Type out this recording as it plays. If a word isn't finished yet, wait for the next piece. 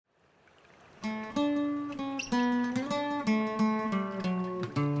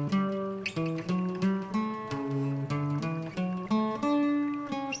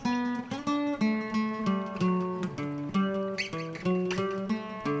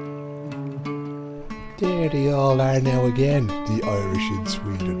There they all are now again, the Irish in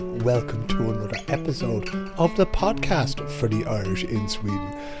Sweden. Welcome to another episode of the podcast for the Irish in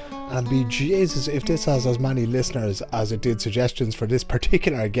Sweden. And be Jesus, if this has as many listeners as it did suggestions for this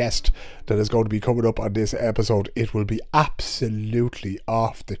particular guest that is going to be coming up on this episode, it will be absolutely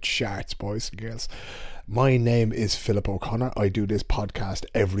off the charts, boys and girls. My name is Philip O'Connor. I do this podcast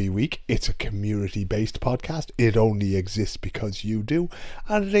every week. It's a community-based podcast. It only exists because you do,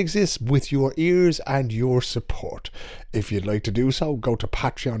 and it exists with your ears and your support. If you'd like to do so, go to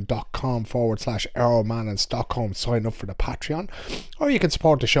patreon.com/Arrowman in Stockholm, sign up for the Patreon, or you can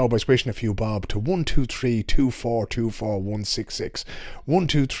support the show by swishing a few bob to 123-2424-166.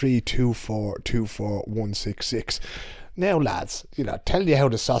 123-2424-166. Now, lads, tell you how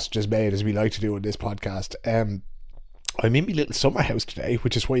the sausage is made, as we like to do in this podcast. I'm in my little summer house today,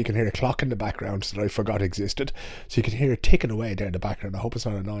 which is why you can hear a clock in the background that I forgot existed. So you can hear it ticking away there in the background. I hope it's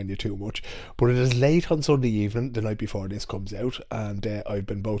not annoying you too much. But it is late on Sunday evening, the night before this comes out, and I've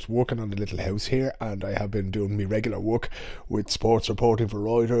been both working on the little house here, and I have been doing my regular work with sports reporting for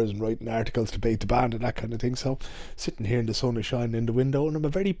Reuters and writing articles to Bait the Band and that kind of thing. So sitting here in the sun is shining in the window, and I'm a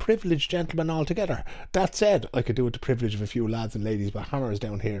very privileged gentleman altogether. That said, I could do with the privilege of a few lads and ladies with hammers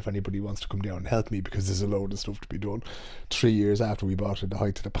down here if anybody wants to come down and help me, because there's a load of stuff to be done. 3 years after we bought it at the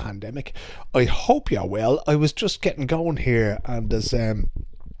height of the pandemic. I hope you're well. I was just getting going here, and there's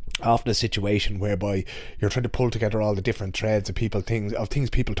often a situation whereby you're trying to pull together all the different threads of things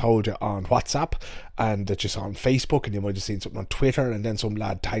people told you on WhatsApp and that you saw on Facebook, and you might have seen something on Twitter, and then some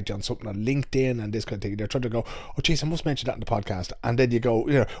lad tagged you on something on LinkedIn and this kind of thing. They're trying to go, oh geez, I must mention that in the podcast, and then you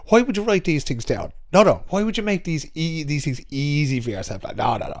go, why would you write these things down? No, why would you make these things easy for yourself? Like,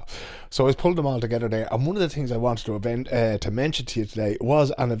 no. So I was pulling them all together there, and one of the things I wanted to mention to you today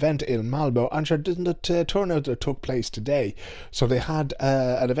was an event in Malmo, and sure, didn't it turn out that it took place today? So they had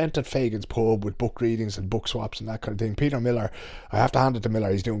an event at Fagan's Pub with book readings and book swaps and that kind of thing. Peter Miller, I have to hand it to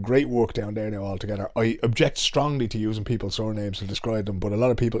Miller, he's doing great work down there now altogether. I object strongly to using people's surnames to describe them, but a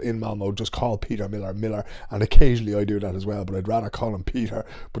lot of people in Malmo just call Peter Miller, and occasionally I do that as well, but I'd rather call him Peter,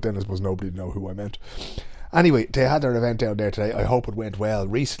 but then I suppose nobody would know who I meant. Anyway, they had their event down there today. I hope it went well.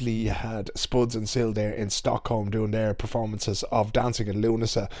 Recently you had Spuds and Sill there in Stockholm doing their performances of Dancing in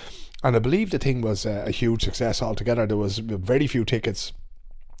Lunasa, and I believe the thing was a huge success altogether. There was very few tickets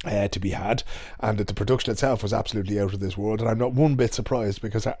to be had, and that the production itself was absolutely out of this world, and I'm not one bit surprised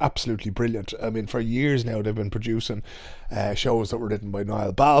because they're absolutely brilliant. I mean, for years now they've been producing shows that were written by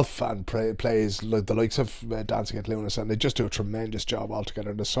Niall Balfe and plays like the likes of Dancing at Lunas, and they just do a tremendous job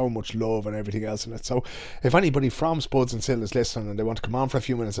altogether. There's so much love and everything else in it. So if anybody from Spuds and Sill is listening and they want to come on for a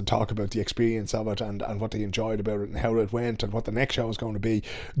few minutes and talk about the experience of it and what they enjoyed about it and how it went and what the next show is going to be,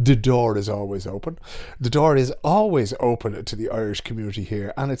 the door is always open. The door is always open to the Irish community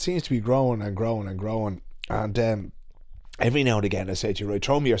here, and it seems to be growing and growing and growing. And every now and again I say to you, right,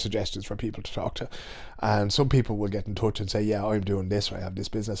 throw me your suggestions for people to talk to, and some people will get in touch and say, yeah, I'm doing this, or I have this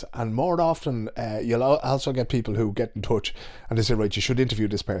business. And more often you'll also get people who get in touch and they say, right, you should interview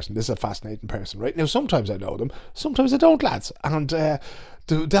this person, this is a fascinating person. Right now, sometimes I know them, sometimes I don't, lads, and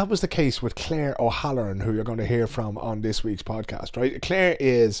that was the case with Claire O'Halloran, who you're going to hear from on this week's podcast. Right, Claire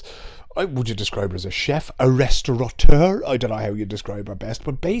is, would you describe her as a chef, a restaurateur? I don't know how you describe her best,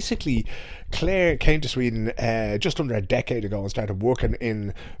 but basically Claire came to Sweden just under a decade ago and started working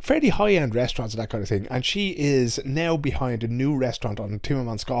in fairly high-end restaurants and that kind of thing, and she is now behind a new restaurant on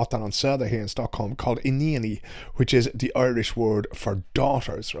Timmermansgatan on Söder here in Stockholm called Ineni, which is the Irish word for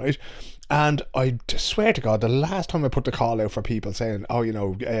daughters, right? And I swear to God, the last time I put the call out for people saying,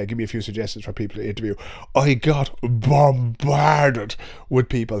 give me a few suggestions for people to interview, I got bombarded with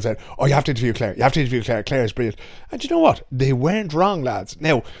people saying, oh, you have to interview Claire, Claire is brilliant. And you know what? They weren't wrong, lads.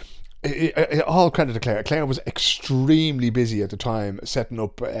 Now, all credit to Claire. Claire was extremely busy at the time setting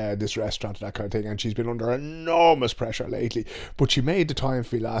up this restaurant and that kind of thing, and she's been under enormous pressure lately, but she made the time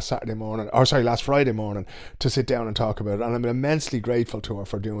for me last Friday morning to sit down and talk about it, and I'm immensely grateful to her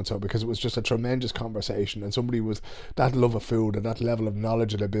for doing so, because it was just a tremendous conversation, and somebody with that love of food and that level of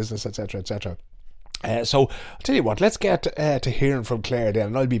knowledge of the business, etc. So I'll tell you what, let's get to hearing from Claire then,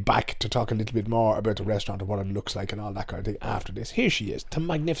 and I'll be back to talk a little bit more about the restaurant and what it looks like and all that kind of thing after this. Here she is, the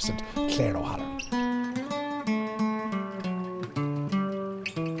magnificent Claire O'Halloran.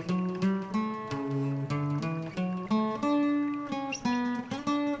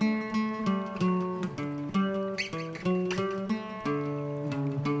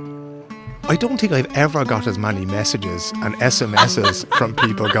 I don't think I've ever got as many messages and SMSs from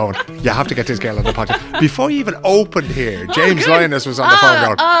people going, you have to get this girl on the podcast. Before you even opened here, James Lioness was on the phone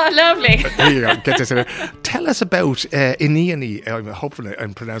going, oh, lovely. Here you go, get this in there. tell us about Iniani. Hopefully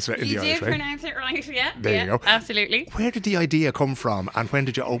I'm pronouncing it in the Irish, right? You did pronounce it right, yeah. There you go. Absolutely. Where did the idea come from, and when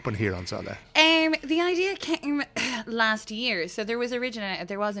did you open here on Söder? The idea came last year. So there was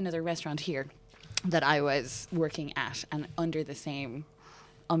another restaurant here that I was working at, and under the same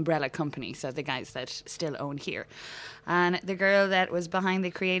umbrella company, so the guys that still own here. And the girl that was behind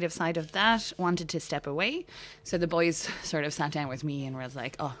the creative side of that wanted to step away. So the boys sort of sat down with me and was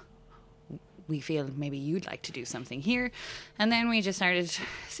like, oh, we feel maybe you'd like to do something here. And then we just started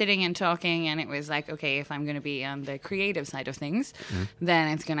sitting and talking, and it was like, okay, if I'm going to be on the creative side of things, then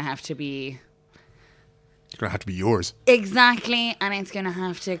it's going to have to be... It's going to have to be yours. Exactly, and it's going to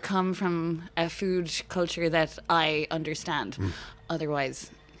have to come from a food culture that I understand.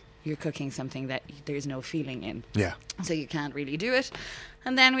 Otherwise, you're cooking something that there's no feeling in. Yeah. So you can't really do it.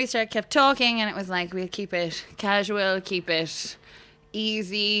 And then we kept talking, and it was like, we'll keep it casual, keep it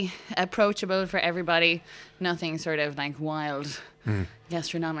easy, approachable for everybody. Nothing sort of like wild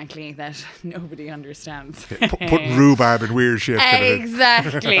gastronomically that nobody understands. Yeah, put rhubarb and weird shit.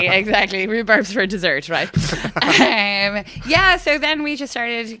 Exactly. Rhubarb's for dessert, right? Yeah, so then we just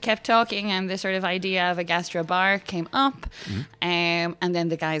kept talking, and the sort of idea of a gastro bar came up. And then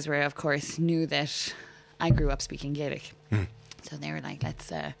the guys of course, knew that I grew up speaking Gaelic. So they were like,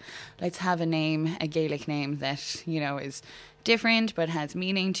 let's have a name, a Gaelic name that, is different but has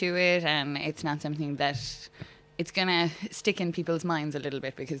meaning to it, and it's not something that it's going to stick in people's minds a little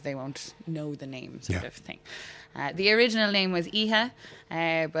bit because they won't know the name sort of thing. The original name was Iha,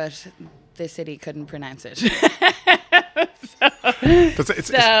 but the city couldn't pronounce it.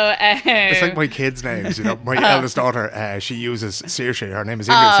 It's like my kids' names. My eldest daughter, she uses Saoirse. Her name is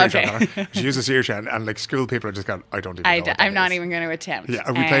Saoirse. Okay. She uses Saoirse, and like school people are just going, I don't even know. I'm not even going to attempt. Yeah,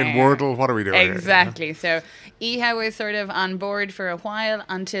 are we playing Wordle? What are we doing? Exactly. Here? So Iha was sort of on board for a while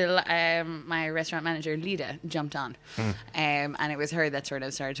until my restaurant manager Lida jumped on, and it was her that sort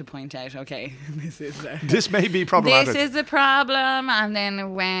of started to point out, okay, this may be problematic. This is a problem. And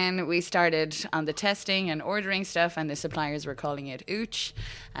then when we started on the testing and ordering stuff, and the suppliers were calling it Ooch,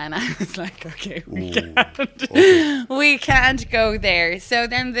 and I was like, okay, we can't go there. So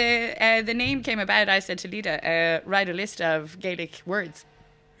then the name came about. I said to Lida, write a list of Gaelic words.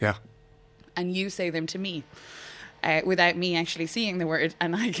 Yeah. And you say them to me without me actually seeing the word,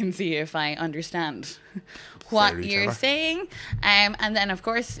 and I can see if I understand what you're saying. And then, of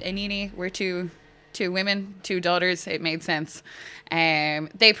course, Inini, we're two women, two daughters. It made sense.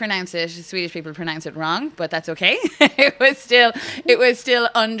 They pronounce it, Swedish people pronounce it wrong, but that's okay. It was still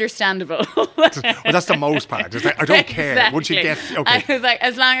understandable. Well, that's the most part. I don't care. Once you get, okay. I was like,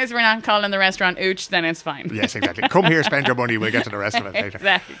 as long as we're not calling the restaurant Ooch, then it's fine. Yes, exactly. Come here, spend your money. We'll get to the rest of it later.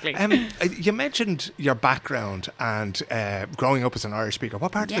 Exactly. You mentioned your background and growing up as an Irish speaker.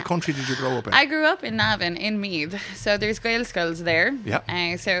 What part of the country did you grow up in? I grew up in Navan, in Meath. So there's Gael skulls there.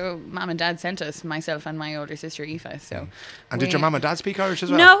 Yeah. So Mum and Dad sent us, myself and my older sister Aoife. So. And did your mum and dad speak Irish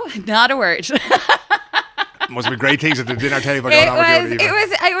as well? No, not a word. Must have been great things at the dinner table going on with you.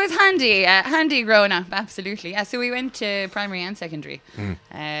 It was handy growing up, absolutely. Yeah, so we went to primary and secondary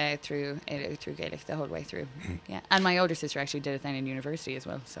through Gaelic the whole way through. Yeah, and my older sister actually did it then in university as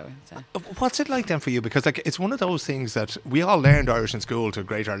well. So what's it like then for you? Because like it's one of those things that we all learned Irish in school to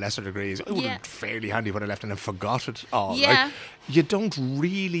greater or lesser degrees. It would have been fairly handy when I left and then forgot it all. Yeah. Like, you don't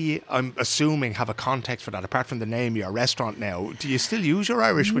really, I'm assuming, have a context for that apart from the name of your restaurant now. Do you still use your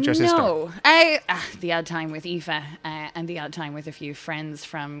Irish with your sister? No, the odd time with Aoife and the odd time with a few friends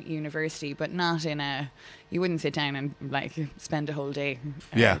from university, but not in a. You wouldn't sit down and like spend a whole day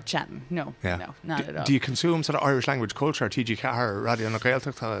chatting. No, not at all. Do you consume sort of Irish language culture, TG Car, Radio na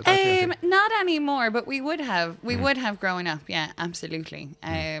Gaeltacht? Not anymore, but we would have. We would have growing up. Yeah, absolutely.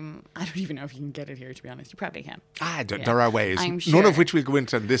 I don't even know if you can get it here. To be honest, you probably can. There are ways. I'm sure. None of which we'll go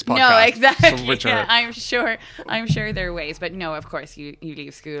into in this podcast. No, exactly. I'm sure there are ways, but no, of course you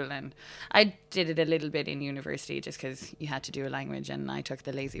leave school, and I did it a little bit in university just because you had to do a language, and I took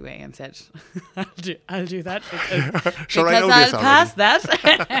the lazy way and said, I'll do that because I'll pass that.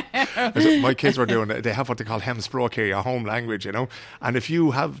 My kids were doing it. They have what they call hemspråk here, your home language, and if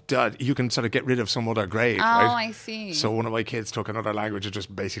you have that, you can sort of get rid of some other grade. Oh, right? I see. So one of my kids took another language and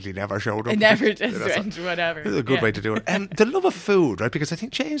just basically never showed up. It never just went, whatever. It's a good way to do it. The love of food, right? Because I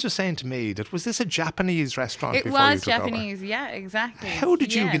think James was saying to me that was this a Japanese restaurant? It was Japanese, yeah, exactly. How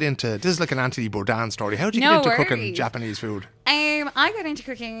did you get into this? Is like an Anthony Bourdain story. How did you get into cooking Japanese food? I got into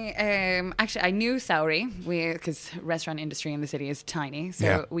cooking. Actually, I knew Saori because restaurant industry in the city is tiny,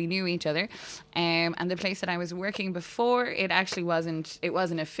 so we knew each other. And the place that I was working before, it actually wasn't. It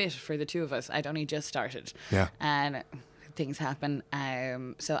wasn't a fit for the two of us. I'd only just started. Yeah. And things happen.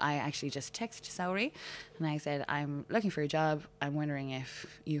 So I actually just texted Saori and I said, I'm looking for a job. I'm wondering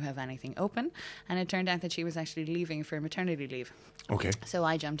if you have anything open. And it turned out that she was actually leaving for maternity leave. Okay. So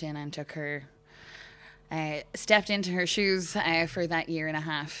I jumped in and took her, stepped into her shoes for that year and a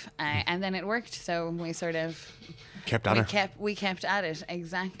half. And then it worked. So we sort of... Kept at it. We kept at it,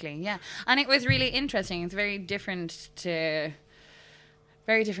 exactly, yeah. And it was really interesting. It's very different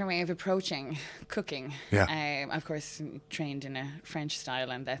way of approaching cooking. Yeah. Of course, trained in a French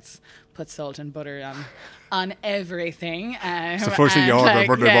style, and that's put salt and butter on everything. It's the first thing you order,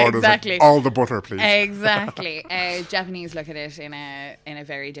 exactly. Like, all the butter, please. Exactly. Japanese look at it in a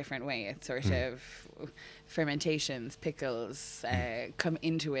very different way. It's sort of fermentations, pickles come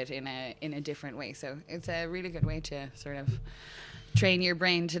into it in a different way. So it's a really good way to sort of train your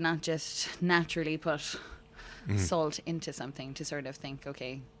brain to not just naturally put salt into something, to sort of think,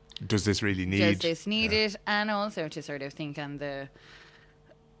 okay, does this really need it? And also to sort of think on the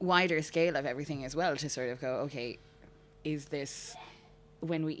wider scale of everything as well, to sort of go, okay, is this,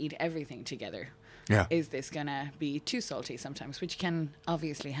 when we eat everything together, is this gonna be too salty sometimes, which can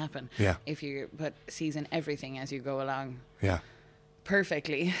obviously happen if you season everything as you go along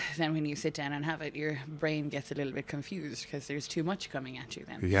perfectly. Then when you sit down and have it, your brain gets a little bit confused because there's too much coming at you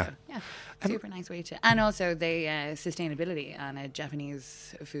then. Super nice way to, and also the sustainability on a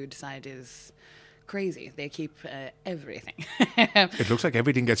Japanese food side is crazy. They keep everything. It looks like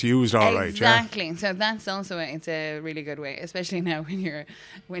everything gets used all right. Exactly. So that's also it's a really good way, especially now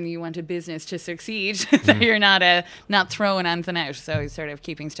when you want a business to succeed, so you're not throwing anything out. So sort of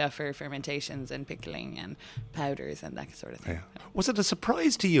keeping stuff for fermentations and pickling and powders and that sort of thing. Yeah. Was it a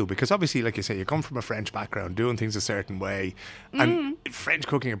surprise to you? Because obviously, like you say, you come from a French background, doing things a certain way, and French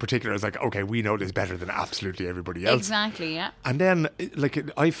cooking in particular is like, okay, we know this better than absolutely everybody else. Exactly. Yeah. And then, like,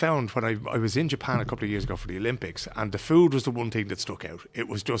 I found when I was in Japan a couple of years ago for the Olympics, and the food was the one thing that stuck out. It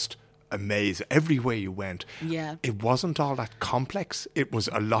was just amazing. Everywhere you went, it wasn't all that complex. It was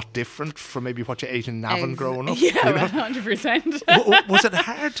a lot different from maybe what you ate in Navan growing up. Yeah, 100%. Was it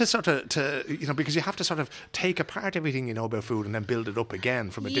hard to sort of, because you have to sort of take apart everything you know about food and then build it up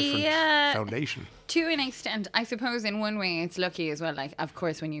again from a different foundation? To an extent, I suppose in one way it's lucky as well. Like, of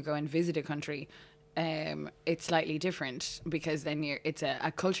course, when you go and visit a country, it's slightly different because then it's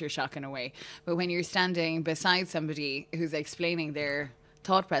a culture shock in a way. But when you're standing beside somebody who's explaining their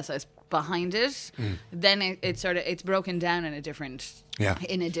thought process behind it, then it's broken down in a different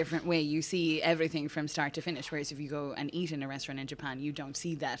way. You see everything from start to finish, whereas if you go and eat in a restaurant in Japan, you don't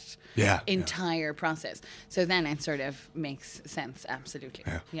see that entire process. So then it sort of makes sense. Absolutely.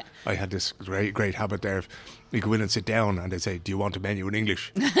 Yeah. I had this great habit there. You go in and sit down and they'd say, do you want a menu in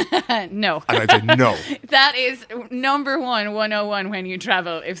English? No. And I'd say no. That is number 101 when you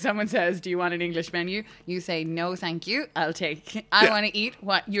travel. If someone says, do you want an English menu? You say, no, thank you. I want to eat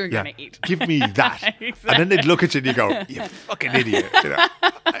what you're going to eat. Give me that. Exactly. And then they'd look at you and you go, you fucking idiot.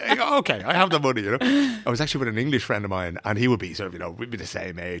 I go, okay, I have the money, I was actually with an English friend of mine, and he would be sort of, we'd be the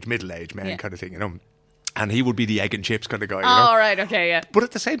same age, middle-aged man kind of thing, And he would be the egg and chips kind of guy, Oh, right, okay, yeah. But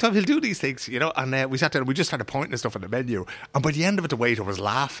at the same time, he'll do these things, and we sat down and we just started pointing at stuff on the menu. And by the end of it, the waiter was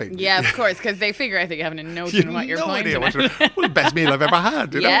laughing. Yeah, of course, because they figure I think you have no notion what you're pointing at. Well, the best meal I've ever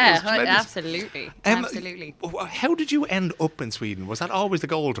had, Absolutely. Absolutely. How did you end up in Sweden? Was that always the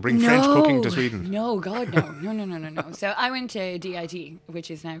goal, to bring French cooking to Sweden? No, God, no. So I went to DIT,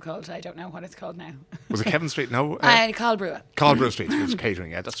 which is now called, I don't know what it's called now. Was it Kevin Street? No. Karlbrua. Karlbrua Street, which was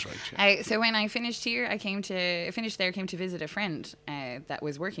catering, that's right. Yeah. So when I finished here, I came to visit a friend that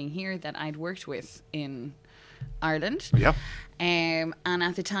was working here that I'd worked with in Ireland. Yeah. And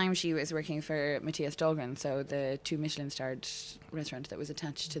at the time she was working for Matthias Dahlgren, so the 2 Michelin-starred restaurant that was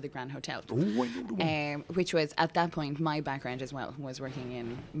attached to the Grand Hotel. Which was, at that point, my background as well, was working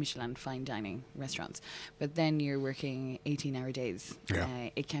in Michelin fine dining restaurants. But then you're working 18-hour days. Yeah.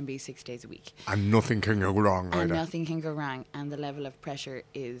 It can be 6 days a week. And nothing can go wrong either. And nothing can go wrong, and the level of pressure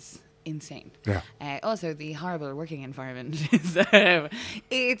is insane. Yeah. Also, the horrible working environment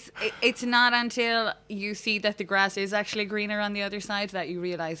is it's not until you see that the grass is actually greener on the other side that you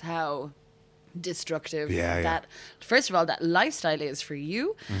realize how destructive that first of all that lifestyle is for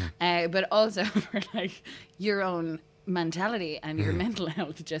you, but also for like your own mentality and your mental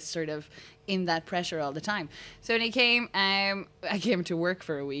health, just sort of in that pressure all the time. So when I came to work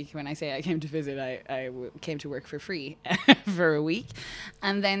for a week. When I say I came to visit, I came to work for free for a week,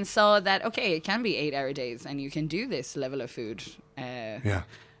 and then saw that, okay, it can be 8-hour days and you can do this level of food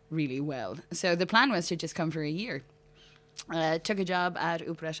really well. So the plan was to just come for a year. Took a job at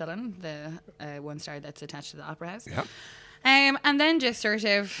Operahallen, the 1-star that's attached to the Opera House. Yeah. And then just sort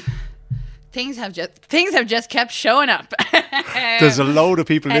of things have just kept showing up. There's a load of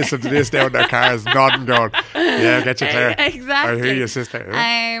people listening to this now in their cars, nodding, going, "Yeah, get you clear." Exactly. I hear you, sister.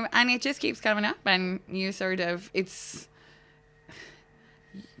 Yeah. And it just keeps coming up, and you sort of It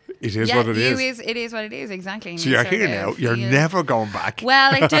is what it is. It is what it is, exactly. So you're here now. You're never going back.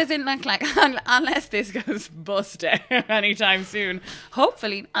 Well, it doesn't look like, unless this goes bust anytime soon.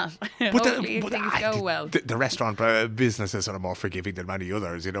 Hopefully not. Hopefully things go well. The restaurant business is sort of more forgiving than many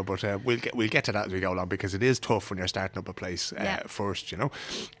others, you know. But we'll get to that as we go along, because it is tough when you're starting up a place first, you know.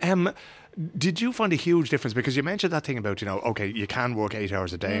 Did you find a huge difference? Because you mentioned that thing about, you know, okay, you can work 8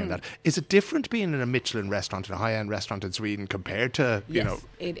 hours a day and that. Is it different being in a Michelin restaurant, in a high-end restaurant in Sweden, compared to, you know?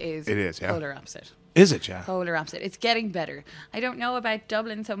 It is. It is, yeah. Polar opposite. Is it, yeah? Polar opposite. It's getting better. I don't know about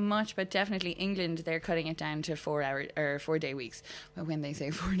Dublin so much, but definitely England, they're cutting it down to 4-day weeks. Well, when they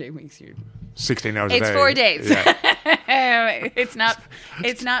say 4-day weeks, you're 16 hours a day. It's 4 days. Yeah.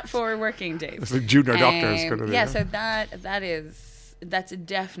 It's not 4 working days. It's like junior doctors kind of thing. Yeah, so that's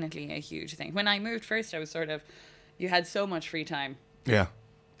definitely a huge thing. When I moved first, I was sort of, you had so much free time. Yeah.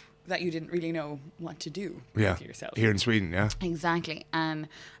 That you didn't really know what to do with yourself. Here in Sweden, yeah. Exactly. And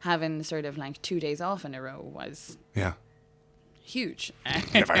having sort of like 2 days off in a row was huge.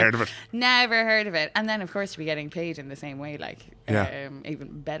 Never heard of it. Never heard of it. And then, of course, to be getting paid in the same way, like,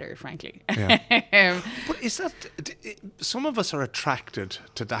 even better, frankly. Yeah. But is that, some of us are attracted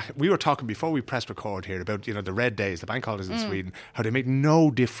to that. We were talking before we pressed record here about, you know, the red days, the bank holidays in Sweden, how they make no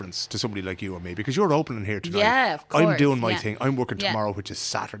difference to somebody like you or me, because you're opening here tonight. Yeah, of course. I'm doing my thing. I'm working tomorrow, which is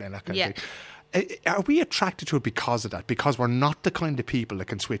Saturday, and that kind of thing. Are we attracted to it because of that? Because we're not the kind of people that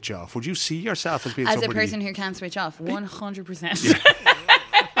can switch off? Would you see yourself as being somebody... As a person who can switch off? 100%.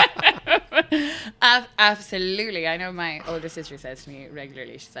 Absolutely. I know my older sister says to me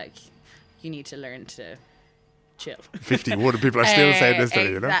regularly, she's like, you need to learn to chill. 51 people are still saying this to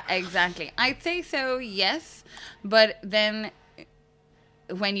me, you know? Exactly. I'd say so, yes. But then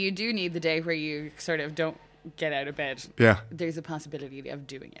when you do need the day where you sort of don't get out of bed, there's a possibility of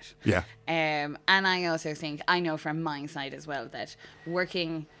doing it. Yeah. And I also think, I know from my side as well, that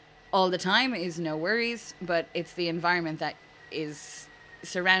working all the time is no worries, but it's the environment that is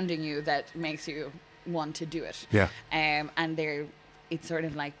surrounding you that makes you want to do it. Yeah. And it's sort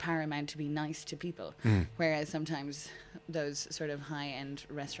of like paramount to be nice to people, whereas sometimes those sort of high-end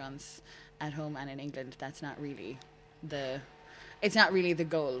restaurants at home and in England, that's not really it's not really the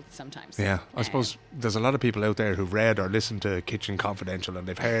goal sometimes. Yeah, I suppose there's a lot of people out there who've read or listened to Kitchen Confidential, and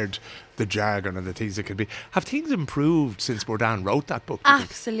they've heard the jargon and the things that could be. Have things improved since Bourdain wrote that book?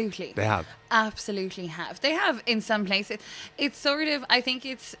 Absolutely. They have. Absolutely have. They have in some places. It's sort of, I think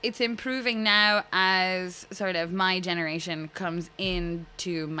it's improving now as sort of my generation comes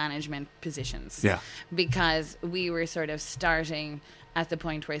into management positions. Yeah. Because we were sort of starting at the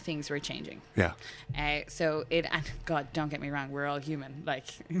point where things were changing. Yeah. So and God, don't get me wrong, we're all human. Like,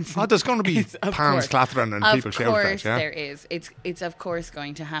 there's going to be palms clattering and people shouting. Of course, there is. It's of course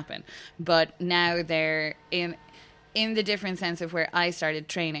going to happen. But now they're in the different sense of where I started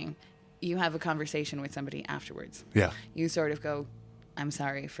training. You have a conversation with somebody afterwards. Yeah. You sort of go, I'm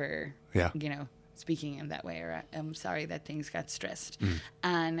sorry for, speaking in that way, or I'm sorry that things got stressed,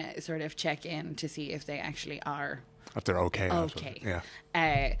 and sort of check in to see if they actually are. If they're okay. Okay.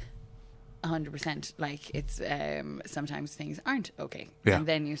 Yeah. 100%. Like, it's sometimes things aren't okay. Yeah. And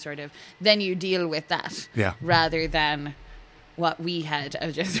then you deal with that. Yeah. Rather than what we had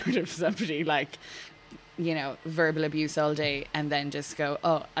of just sort of somebody like, you know, verbal abuse all day, and then just go,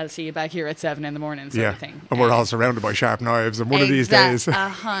 oh, I'll see you back here at 7 a.m. sort of thing. And we're all surrounded by sharp knives, and one of these days.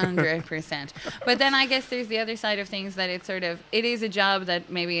 100%. But then I guess there's the other side of things, that it's sort of, it is a job that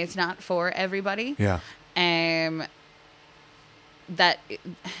maybe it's not for everybody. Yeah. That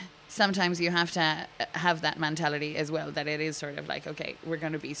sometimes you have to have that mentality as well, that it is sort of like, okay, we're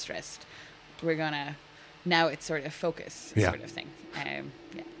going to be stressed. Now it's sort of focus sort of thing.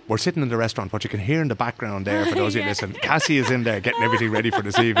 We're sitting in the restaurant. What you can hear in the background there, for those of you listening, Cassie is in there getting everything ready for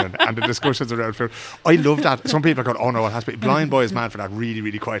this evening, and the discussions around food. I love that. Some people are going, oh no, it has to be. Blind boy is man for that really,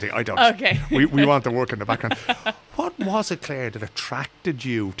 really quiet thing. I don't. Okay. We want the work in the background. What was it, Claire, that attracted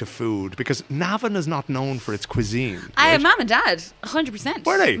you to food? Because Navan is not known for its cuisine. Right? Mum and Dad, 100%.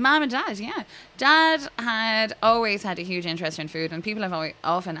 Were they? Mum and Dad, yeah. Dad had always had a huge interest in food, and people have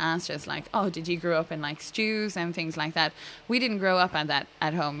often asked us, like, oh, did you grow up in like stews and things like that? We didn't grow up on that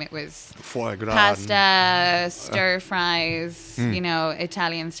at home. It was foie gras, pasta, stir fries,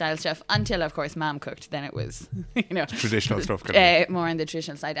 Italian style stuff, until of course Mum cooked. Then it was, traditional stuff. More on the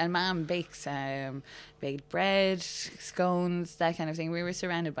traditional side. And Mum bakes baked bread, scones, that kind of thing. We were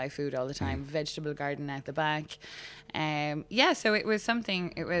surrounded by food all the time. Vegetable garden at the back. So it was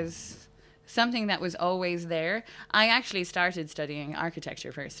something that was always there. I actually started studying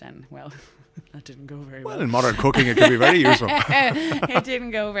architecture first, and well, that didn't go very well. Well, in modern cooking, it can be very useful. It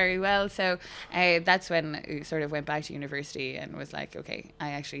didn't go very well. So that's when I sort of went back to university and was like, okay,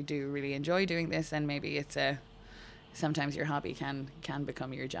 I actually do really enjoy doing this, and maybe it's sometimes your hobby can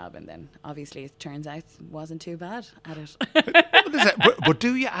become your job. And then obviously it turns out wasn't too bad at it. but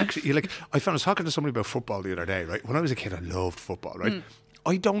do you actually, like, I was talking to somebody about football the other day, right? When I was a kid, I loved football, right?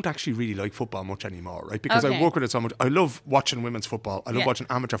 I don't actually really like football much anymore, right? Because I work with it so much. I love watching women's football. I love watching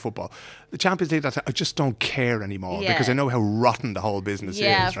amateur football. The Champions League, I just don't care anymore because I know how rotten the whole business is,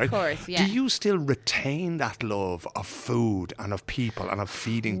 right? Yeah, of course, yeah. Do you still retain that love of food and of people and of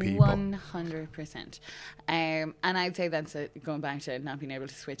feeding people? 100%. And I'd say that's going back to not being able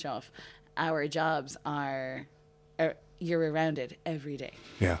to switch off. Our jobs are you're around it every day.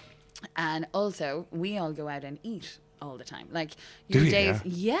 Yeah. And also, we all go out and eat all the time. Like Do your you, days,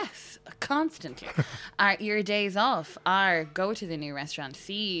 yeah? yes, constantly. Your days off are go to the new restaurant,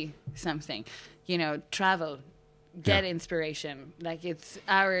 see something, travel, get inspiration. Like it's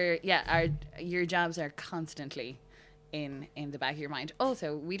your jobs are constantly in the back of your mind.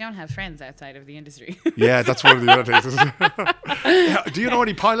 Also, we don't have friends outside of the industry. Yeah, that's one of the other things. Yeah, do you know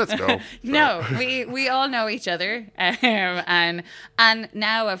any pilots? No, we all know each other, and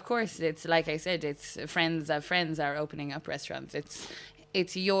now of course it's like I said, it's friends of friends are opening up restaurants. It's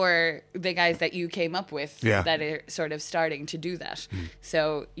the guys that you came up with that are sort of starting to do that.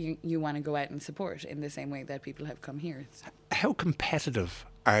 So you want to go out and support in the same way that people have come here. How competitive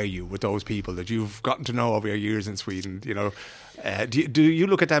are you with those people that you've gotten to know over your years in Sweden? Do you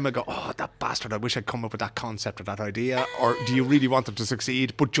look at them and go, oh, that bastard, I wish I'd come up with that concept or that idea? Or do you really want them to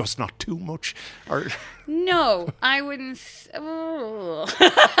succeed, but just not too much? Or no, I wouldn't.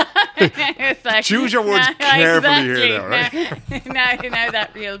 It's like, choose your words carefully here now, right? now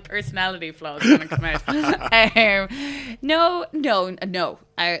that real personality flaw is going to come out. No.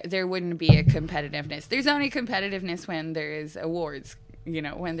 There wouldn't be a competitiveness. There's only competitiveness when there's awards.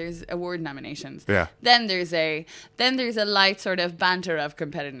 When there's award nominations, then there's a light sort of banter of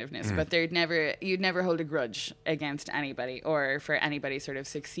competitiveness, but you'd never hold a grudge against anybody or for anybody sort of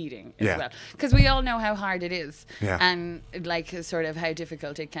succeeding as well, because we all know how hard it is and like sort of how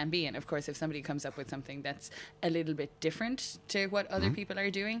difficult it can be. And of course, if somebody comes up with something that's a little bit different to what other people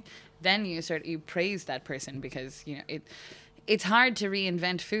are doing, then you praise that person because it's hard to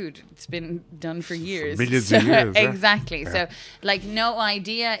reinvent food. It's been done for years. Millions of years. Exactly. Yeah. So, like, no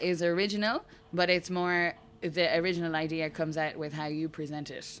idea is original, but it's more the original idea comes out with how you present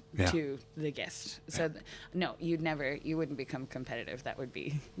it to the guest. So, no, you wouldn't become competitive. That would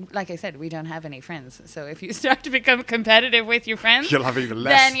be, like I said, we don't have any friends. So, if you start to become competitive with your friends, you'll have even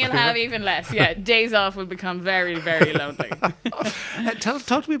less. Then you'll have even less. Yeah, days off will become very, very lonely. Talk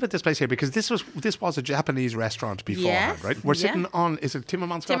to me about this place here, because this was a Japanese restaurant beforehand, right? We're sitting on, is it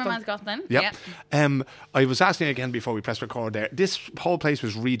Timmermansgatan? Timmermansgatan, yeah. I was asking again before we pressed record there, this whole place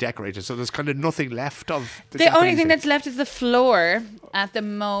was redecorated, so there's kind of nothing left of the only thing that's left is the floor at the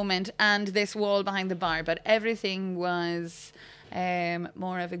moment and this wall behind the bar, but everything was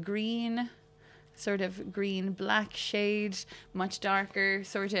more of a green, sort of green-black shade, much darker,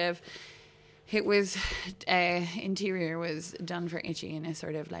 sort of. It was, interior was done for Ichi in a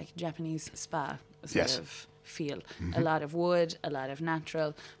sort of like Japanese spa sort of feel. Mm-hmm. A lot of wood, a lot of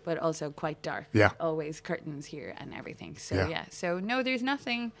natural, but also quite dark. Yeah. Always curtains here and everything. So so no, there's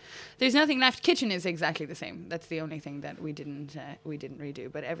nothing left. Kitchen is exactly the same. That's the only thing that we didn't redo,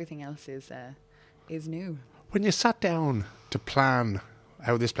 but everything else is new. When you sat down to plan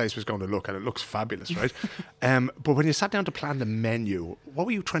how this place was going to look, and it looks fabulous, right? But when you sat down to plan the menu, what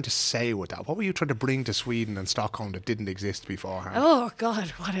were you trying to say with that? What were you trying to bring to Sweden and Stockholm that didn't exist beforehand? Oh, God,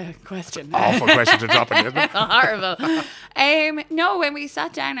 what a question. Awful question to drop in, isn't it? Horrible. No, when we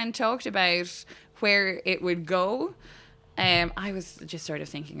sat down and talked about where it would go, I was just sort of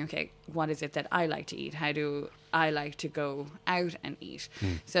thinking, okay, what is it that I like to eat? How do I like to go out and eat?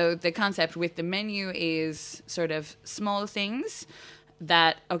 So the concept with the menu is sort of small things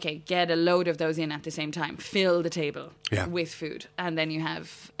that, okay, get a load of those in at the same time, fill the table with food, and then you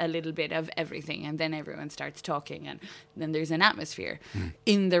have a little bit of everything, and then everyone starts talking, and then there's an atmosphere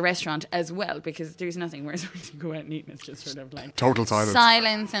in the restaurant as well, because there's nothing worse when you go out and eat and it's just sort of like total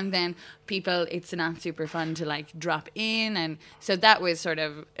silence, and then people, it's not super fun to like drop in, and so that was sort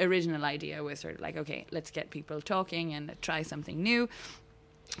of original idea, was sort of like, okay, let's get people talking and try something new.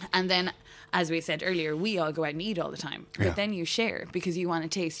 And then, as we said earlier, we all go out and eat all the time. But then you share because you want to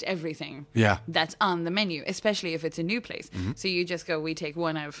taste everything that's on the menu, especially if it's a new place. So you just go, we take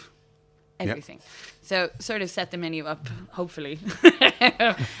one of everything. So sort of set the menu up, hopefully,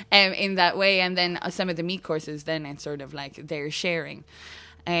 in that way. And then some of the meat courses, then it's sort of like they're sharing.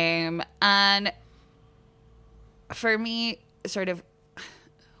 And for me, sort of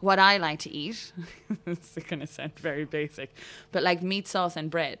what I like to eat, it's going to sound very basic, but like meat sauce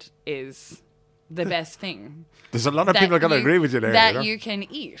and bread is the best thing. There's a lot of people are going to agree with you there. That you know? you can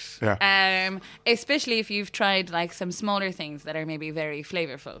eat. Yeah. Especially if you've tried like some smaller things that are maybe very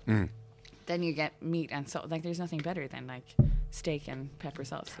flavorful. Then you get meat and salt. Like there's nothing better than like steak and pepper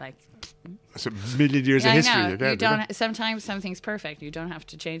sauce. Like it's a million years of history. I know. Again, you don't. Sometimes something's perfect. You don't have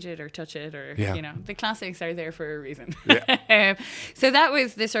to change it or touch it or you know. The classics are there for a reason. Yeah. So that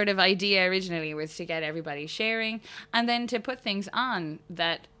was the sort of idea originally, was to get everybody sharing and then to put things on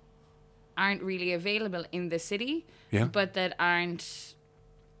that aren't really available in the city, but that aren't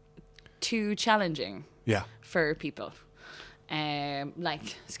too challenging for people.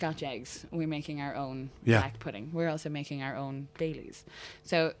 Like Scotch eggs, we're making our own black pudding. We're also making our own Baileys.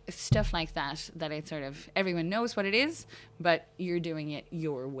 So stuff like that it's sort of, everyone knows what it is, but you're doing it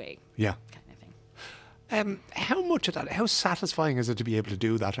your way. Yeah. Kind of thing. How much of that, how satisfying is it to be able to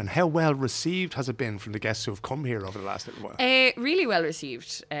do that, and how well received has it been from the guests who have come here over the last little while? Really well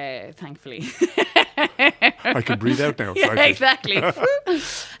received, thankfully. I can breathe out now. Yeah, exactly.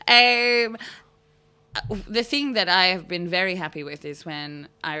 The thing that I have been very happy with is when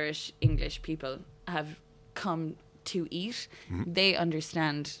Irish English people have come to eat, they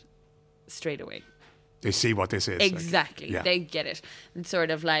understand straight away. They see what this is. Exactly. They get it. It's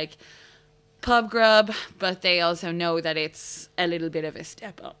sort of like pub grub, but they also know that it's a little bit of a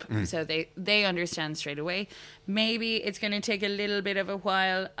step up. So they understand straight away. Maybe it's going to take a little bit of a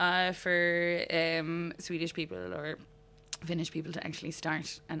while for Swedish people or Finnish people to actually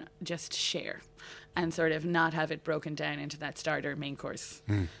start and just share and sort of not have it broken down into that starter, main course,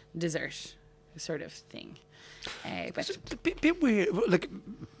 dessert sort of thing. But it's a bit weird. Like,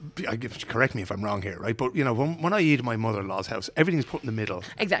 correct me if I'm wrong here, right? But you know, when I eat at my mother-in-law's house, everything's put in the middle.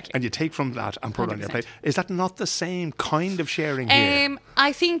 Exactly. And you take from that and put 100%. It on your plate. Is that not the same kind of sharing here?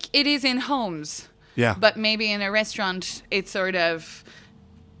 I think it is in homes. Yeah. But maybe in a restaurant, it's sort of,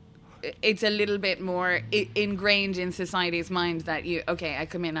 it's a little bit more ingrained in society's mind that I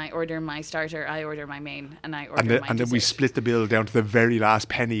come in, I order my starter, I order my main, and I order my dessert. And then we split the bill down to the very last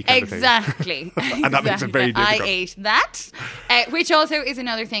penny kind exactly. of thing. And that makes it very difficult. I ate that, which also is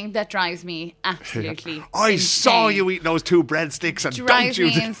another thing that drives me absolutely I insane. saw you eating those 2 breadsticks and drives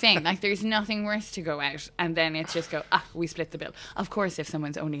me insane. Like there's nothing worse to go out and then it's just we split the bill. Of course, if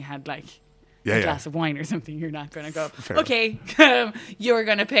someone's only had like a glass of wine or something, you're not going to go, fair okay, you're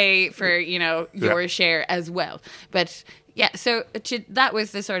going to pay for, your share as well. But so that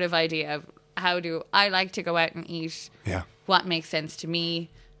was the sort of idea of how do I like to go out and eat? Yeah. What makes sense to me?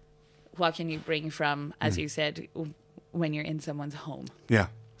 What can you bring from, as you said, when you're in someone's home? Yeah.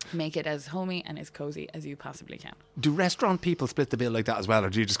 Make it as homey and as cozy as you possibly can. Do restaurant people split the bill like that as well? Or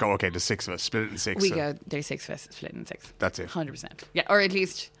do you just go, okay, there's 6 of us, split it in 6? There's 6 of us, split it in 6. That's it. 100%. Yeah, or at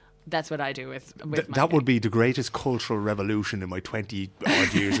least that's what I do with my that would be the greatest cultural revolution in my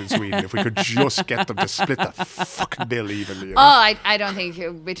 20-odd years in Sweden, if we could just get them to split the fucking bill evenly. You know? I don't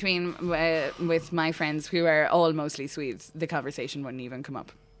think between with my friends who are all mostly Swedes, the conversation wouldn't even come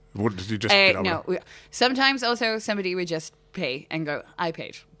up. Wouldn't you just get over no. Sometimes also somebody would just pay and go, I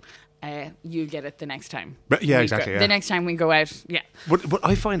paid. You get it the next time. But exactly. The next time we go out, But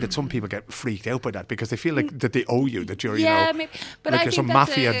I find that some people get freaked out by that because they feel like that they owe you, that you're, maybe. But like I you're think some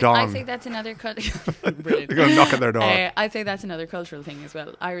mafia don. I think that's another culture. They're going to knock on their door. I'd say that's another cultural thing as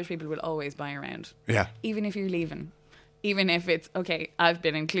well. Irish people will always buy around. Yeah. Even if you're leaving. Even if it's, okay, I've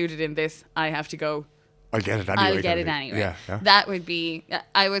been included in this, I have to go. I'll get it anyway. Yeah. That would be,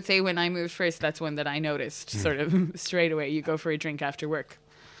 I would say when I moved first, that's one that I noticed sort of straight away. You go for a drink after work.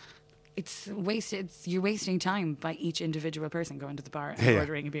 It's wasted. You're wasting time by each individual person going to the bar and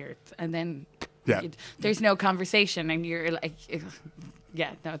ordering a beer. And then there's no conversation and you're like,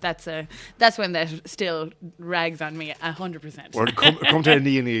 that's when that still rags on me 100%. Or come to a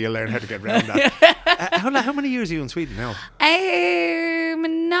knee and you'll learn how to get around that. How many years are you in Sweden now?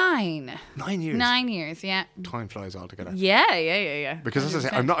 9. 9 years? 9 years, yeah. Time flies altogether. Yeah. Because as I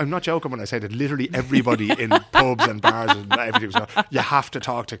say, I'm not joking when I say that literally everybody in pubs and bars and everything, you have to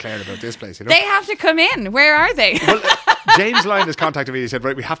talk to Claire about this place. You know? They have to come in. Where are they? Well, James Lyon has contacted me. He said,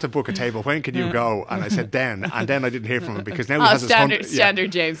 right, we have to book a table. When can you go? And I said, then. And then I didn't hear from him because now he has his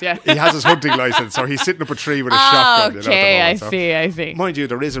standard James, he has his hunting license, so he's sitting up a tree with a shotgun. Okay, I see. Mind you,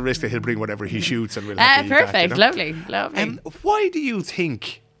 there is a risk that he'll bring whatever he shoots and we'll have to eat perfect, that, lovely. Why do you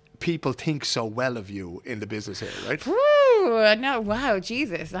think people think so well of you in the business here, right? Ooh, no, wow,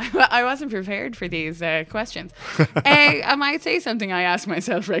 Jesus. I wasn't prepared for these questions. I might say something I ask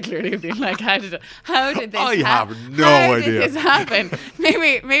myself regularly, being like, how did this I have no how idea. did this happen?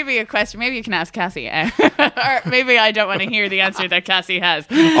 Maybe a question. Maybe you can ask Cassie. Or maybe I don't want to hear the answer that Cassie has.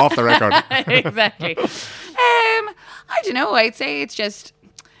 Off the record. Exactly. I don't know. I'd say it's just,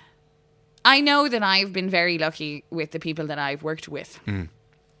 I know that I've been very lucky with the people that I've worked with.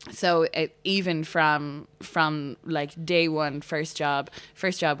 So even from like day one, first job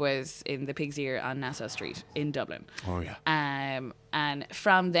was in the Pig's Ear on Nassau Street in Dublin. Oh yeah. And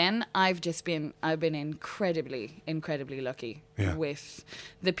from then I've been incredibly lucky with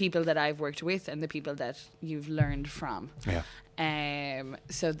the people that I've worked with and the people that you've learned from. Yeah.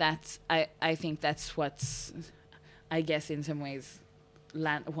 So that's I think that's what's, I guess in some ways,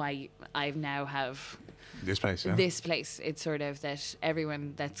 why I now have this place. Yeah. this place. It's sort of that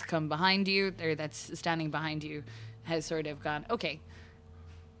everyone that's come behind you or that's standing behind you has sort of gone, okay,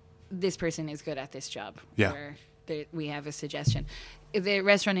 this person is good at this job. Yeah. Or we have a suggestion. The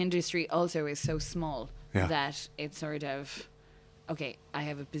restaurant industry also is so small that it's sort of, okay, I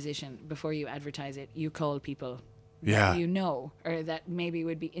have a position. Before you advertise it, you call people that you know or that maybe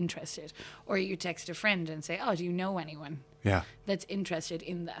would be interested. Or you text a friend and say, oh, do you know anyone that's interested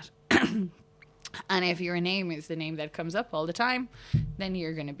in that? And if your name is the name that comes up all the time, then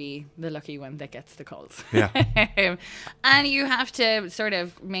you're going to be the lucky one that gets the calls. Yeah. And you have to sort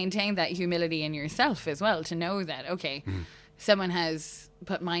of maintain that humility in yourself as well to know that, okay, someone has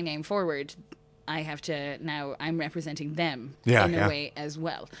put my name forward. I have to now, I'm representing them in a way as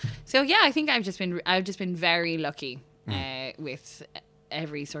well. So yeah, I think I've just been very lucky with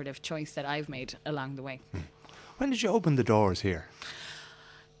every sort of choice that I've made along the way. When did you open the doors here?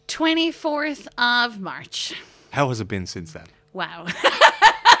 24th of March. How has it been since then? Wow.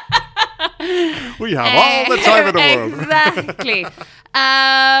 We have all the time in the world. Exactly.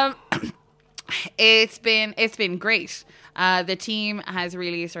 It's been great. The team has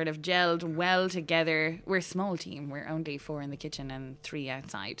really sort of gelled well together. We're a small team. We're only 4 in the kitchen and 3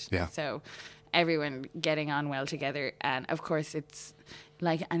 outside. Yeah. So everyone getting on well together. And of course, it's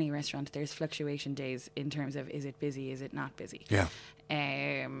like any restaurant. There's fluctuation days in terms of, is it busy? Is it not busy? Yeah.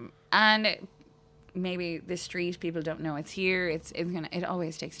 And maybe the street, people don't know it's here. It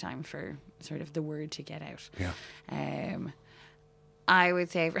always takes time for sort of the word to get out. Yeah. I would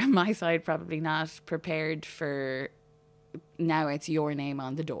say from my side, probably not prepared for, now it's your name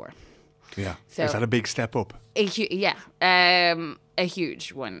on the door. Yeah. So, is that a big step up? A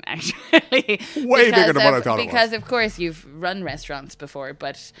huge one, actually. Way bigger than what I thought it was. Because, of course, you've run restaurants before,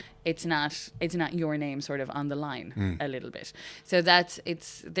 but it's not your name sort of on the line a little bit. So there's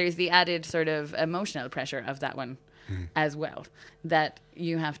the added sort of emotional pressure of that one as well, that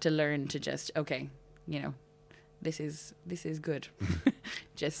you have to learn to just, okay, this is good.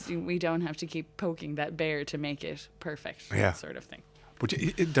 Just, we don't have to keep poking that bear to make it perfect, sort of thing. But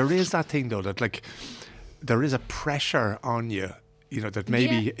there is that thing, though, that like there is a pressure on you, that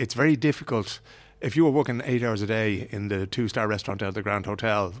maybe it's very difficult. If you were working 8 hours a day in the 2-star restaurant at the Grand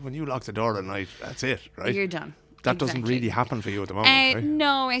Hotel, when you lock the door at night, that's it, right? You're done. That doesn't really happen for you at the moment, right?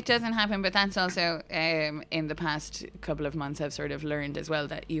 No, it doesn't happen. But that's also in the past couple of months I've sort of learned as well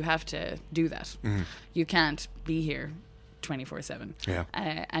that you have to do that. You can't be here 24/7. Yeah.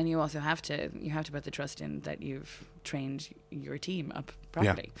 And you also have to put the trust in that you've trained your team up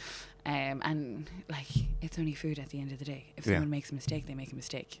properly. And like, it's only food at the end of the day. If someone makes a mistake, they make a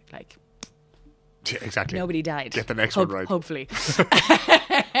mistake. Like, exactly. Nobody died. Get the next one right. Hopefully.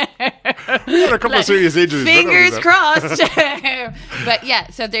 A couple of serious injuries. Fingers crossed. But yeah,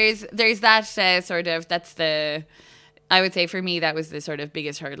 so there's that sort of, that's the, I would say for me, that was the sort of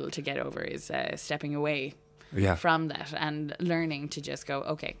biggest hurdle to get over, is stepping away from that and learning to just go,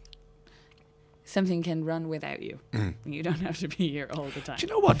 okay, something can run without you. You don't have to be here all the time. Do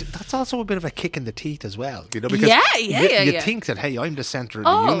you know what? That's also a bit of a kick in the teeth as well. Because you think that, hey, I'm the centre of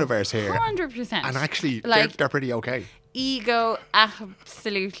the universe here. 100%. And actually, like, they're pretty okay. Ego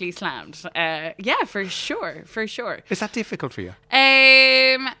absolutely slammed. Yeah, for sure. Is that difficult for you?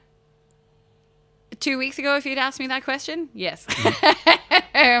 2 weeks ago, if you'd asked me that question, yes.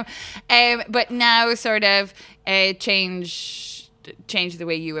 But now sort of change the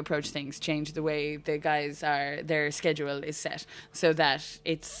way you approach things, change the way the guys their schedule is set, so that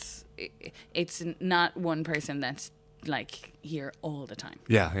it's not one person that's like here all the time.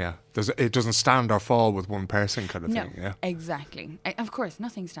 Yeah. It doesn't stand or fall with one person kind of thing. Yeah, exactly. Of course,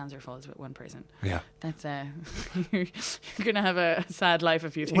 nothing stands or falls with one person. Yeah. That's you're going to have a sad life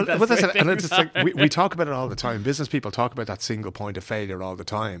if you think Well, that's that's the it. way And things it's like are. we talk about it all the time. Business people talk about that single point of failure all the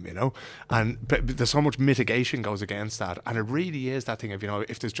time, you know. And but there's so much mitigation goes against that, and it really is that thing of, you know,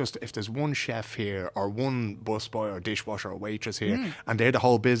 if there's one chef here or one busboy or dishwasher or waitress here, and they're the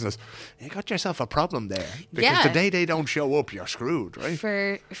whole business, you got yourself a problem there. Because the day they don't show up, you're screwed, right?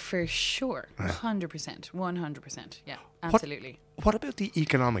 For sure, 100%. Yeah, absolutely. What about the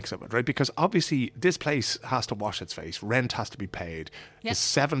economics of it, right? Because obviously this place has to wash its face. Rent has to be paid. There's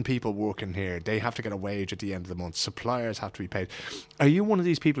 7 people working here. They have to get a wage at the end of the month. Suppliers have to be paid. Are you one of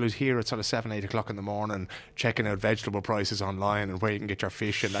these people who's here at sort of 7, 8 o'clock in the morning checking out vegetable prices online and where you can get your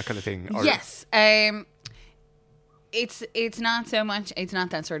fish and that kind of thing? Or Yes. It's not so much. It's not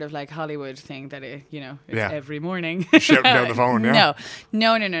that sort of like Hollywood thing that it's every morning shouting down the phone. Yeah.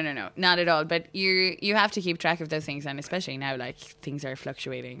 No, not at all. But you have to keep track of those things, and especially now, like things are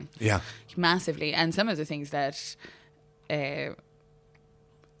fluctuating, massively. And some of the things that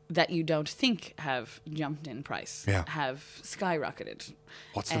you don't think have jumped in price have skyrocketed.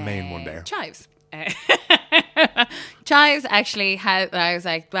 What's the main one there? Chives. Chives actually had. I was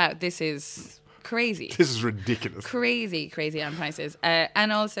like, wow, this is crazy. This is ridiculous. Crazy on prices.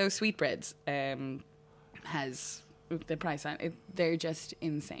 And also sweetbreads has the price on it. They're just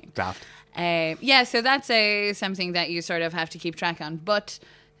insane. Daft. So that's something that you sort of have to keep track on. But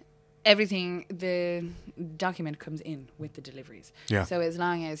everything, the document comes in with the deliveries. Yeah. So as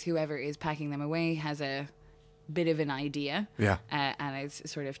long as whoever is packing them away has a bit of an idea, and is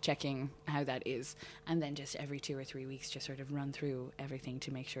sort of checking how that is, and then just every 2 or 3 weeks just sort of run through everything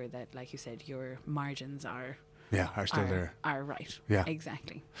to make sure that, like you said, your margins are still there, are right.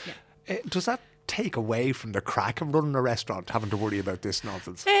 Exactly. Does that take away from the crack of running a restaurant, having to worry about this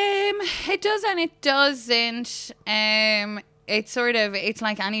nonsense? It does and it doesn't. It's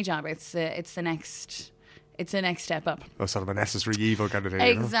like any job. It's the next step up. Oh, sort of a necessary evil kind of thing.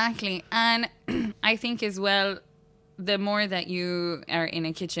 Exactly. And I think as well, the more that you are in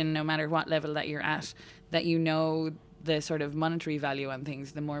a kitchen, no matter what level that you're at, that you know the sort of monetary value on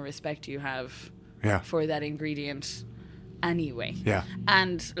things, the more respect you have for that ingredient anyway. Yeah.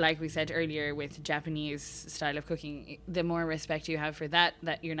 And like we said earlier with Japanese style of cooking, the more respect you have for that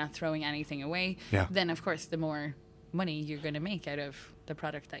you're not throwing anything away, then of course the more money you're going to make out of the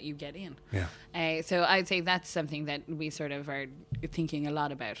product that you get in. So I'd say that's something that we sort of are thinking a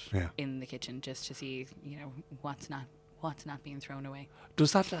lot about in the kitchen, just to see, what's not being thrown away.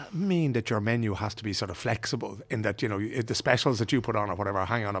 Does that mean that your menu has to be sort of flexible in that, the specials that you put on or whatever,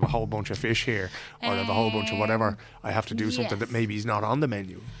 hang on, I have a whole bunch of fish here, or I have a whole bunch of whatever, I have to do something that maybe is not on the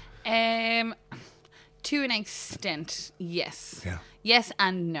menu? To an extent, yes. Yeah. Yes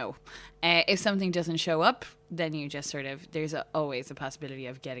and no. If something doesn't show up, then you just sort of, there's always a possibility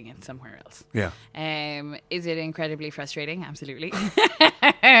of getting it somewhere else. Yeah. Is it incredibly frustrating? Absolutely.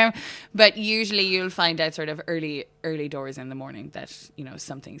 But usually you'll find out sort of early doors in the morning that,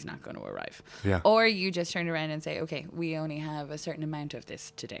 something's not going to arrive. Yeah. Or you just turn around and say, okay, we only have a certain amount of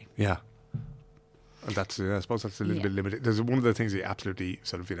this today. Yeah. And that's, I suppose that's a little bit limited. There's one of the things that absolutely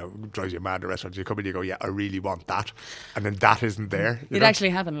sort of, drives you mad in the restaurant. You come in, you go, I really want that. And then that isn't there. It actually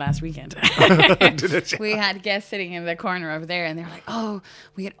happened last weekend. Did it? We had guests sitting in the corner over there and they were like, oh,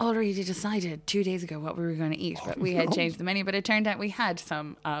 we had already decided 2 days ago what we were going to eat. But we had changed the menu. But it turned out we had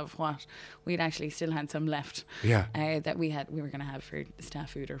some of what we'd actually still had some left. Yeah. That we were going to have for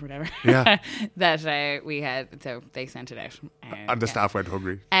staff food or whatever. Yeah. that we had. So they sent it out. And the staff went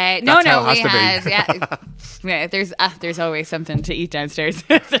hungry. No, we had. Yeah, there's always something to eat downstairs.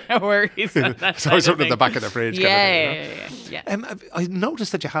 No worries. There's always something in the back of the fridge. Yeah. I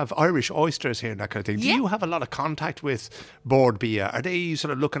noticed that you have Irish oysters here and that kind of thing. Do you have a lot of contact with Board Bia? Are they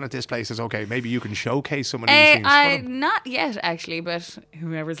sort of looking at this place as, okay, maybe you can showcase some of these things? Not yet, actually, but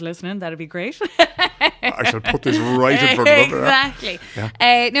whoever's listening, that'd be great. I shall put this right in front of them. Exactly.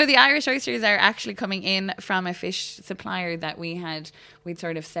 Yeah. No, the Irish oysters are actually coming in from a fish supplier that we'd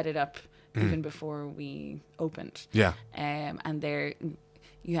sort of set it up even before we opened. Yeah. And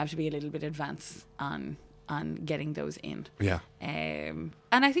you have to be a little bit advanced on getting those in. Yeah. And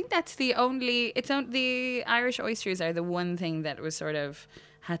I think that's the Irish oysters are the one thing that was sort of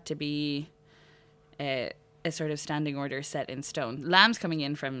had to be a sort of standing order set in stone. Lamb's coming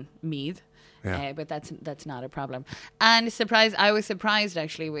in from Meath. Yeah. But that's not a problem. And I was surprised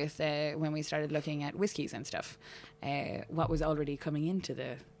actually with when we started looking at whiskies and stuff, what was already coming into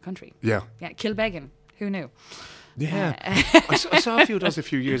the country. Yeah. Yeah, Kilbeggan. Who knew? Yeah. I saw a few of those a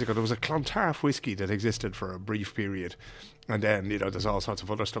few years ago. There was a Clontarf whiskey that existed for a brief period. And then, there's all sorts of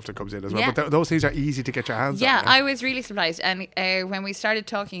other stuff that comes in as well. Yeah. But those things are easy to get your hands on. Yeah, I was really surprised. And when we started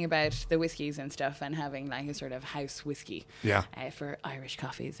talking about the whiskies and stuff and having like a sort of house whiskey for Irish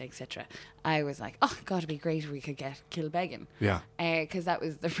coffees, etc., I was like, oh, God, it'd be great if we could get Kilbeggan. Yeah. Because that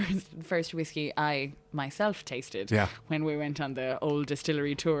was the first whiskey I myself tasted when we went on the old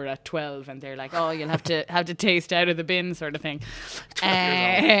distillery tour at 12. And they're like, oh, you'll have to taste out of the bin sort of thing.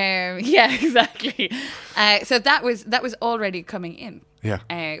 12 years old. Yeah, exactly. So that was already coming in.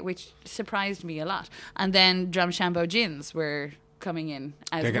 Yeah. Which surprised me a lot. And then Drumshambo gins were coming in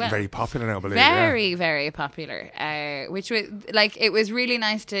as well. They're getting very popular now, I believe. Very, very popular. Which was like, it was really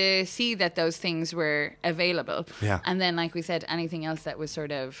nice to see that those things were available. Yeah. And then, like we said, anything else that was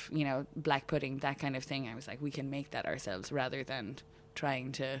sort of, black pudding, that kind of thing, I was like, we can make that ourselves rather than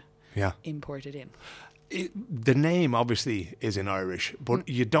trying to import it in. The name obviously is in Irish, but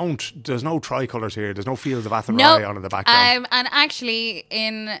there's no tricolours here, there's no Fields of Athenry on in the background. And actually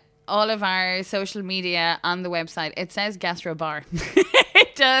in all of our social media on the website, it says Gastro Bar.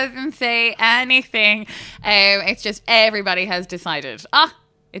 It doesn't say anything. It's just everybody has decided,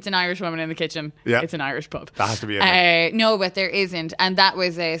 it's an Irish woman in the kitchen. Yeah. It's an Irish pub. That has to be it. No, but there isn't. And that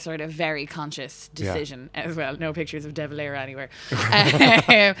was a sort of very conscious decision as well. No pictures of De Valera anywhere.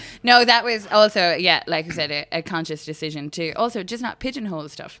 No, that was also, like I said, a conscious decision to also just not pigeonhole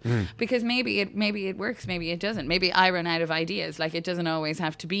stuff. Because maybe it works, maybe it doesn't. Maybe I run out of ideas. Like, it doesn't always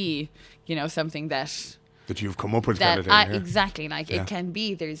have to be, something that you've come up with. Exactly. Like, it can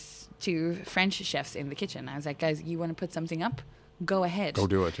be, there's 2 French chefs in the kitchen. I was like, guys, you want to put something up? Go ahead. Go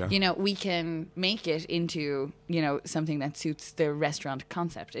do it, yeah. We can make it into, something that suits the restaurant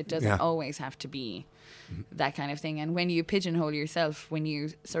concept. It doesn't always have to be that kind of thing. And when you pigeonhole yourself, when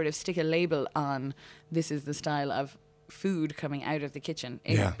you sort of stick a label on this is the style of food coming out of the kitchen,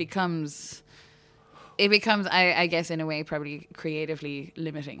 it becomes, I guess, in a way, probably creatively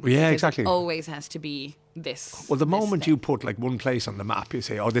limiting. Yeah, exactly. It always has to be this. Well, the moment you put like one place on the map, you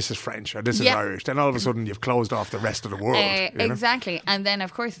say, oh, this is French or this is Irish, then all of a sudden you've closed off the rest of the world. Exactly. And then,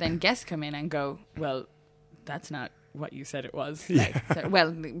 of course, guests come in and go, well, that's not what you said it was.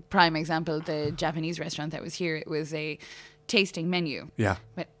 The prime example, the Japanese restaurant that was here, it was a tasting menu. Yeah.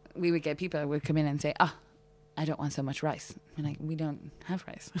 But we would get people who would come in and say, I don't want so much rice. I'm like, we don't have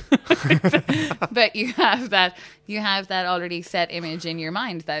rice. But you have that already set image in your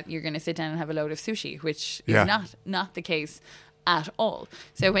mind that you're going to sit down and have a load of sushi, which is not the case at all.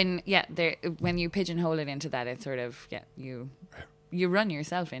 So when you pigeonhole it into that, it's sort of you run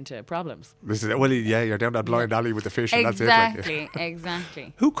yourself into problems. This is it. Well, you're down that blind alley with the fish, and exactly, that's it.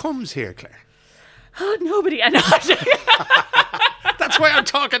 Exactly. Who comes here, Claire? Oh, nobody. I know. That's why I'm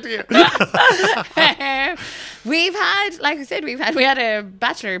talking to you. We've had, like I said, we had a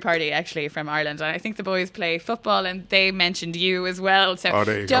bachelor party actually from Ireland. And I think the boys play football and they mentioned you as well.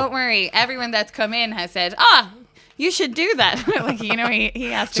 So don't worry. Everyone that's come in has said, you should do that. Like,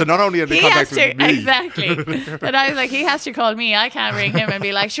 he has to. So not only in the context with me. Exactly. But I was like, he has to call me. I can't ring him and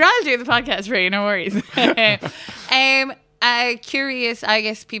be like, sure, I'll do the podcast for you. No worries. Curious, I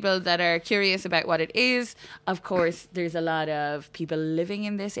guess, people that are curious about what it is. Of course, there's a lot of people living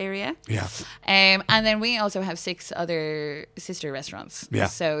in this area. Yeah. And then we also have 6 other sister restaurants. Yeah.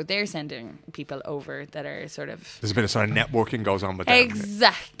 So they're sending people over that are sort of... There's a bit of sort of networking goes on with them.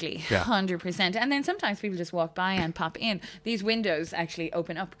 Exactly. 100%. And then sometimes people just walk by and pop in. These windows actually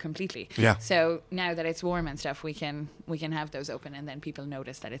open up completely. Yeah. So now that it's warm and stuff, we can have those open and then people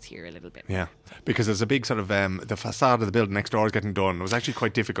notice that it's here a little bit. Yeah. Because there's a big sort of... the facade of the building next door is getting done. It was actually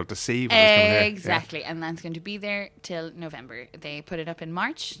quite difficult to see when it was coming here. Exactly. Yeah. And that's going to be there till November. They put it up in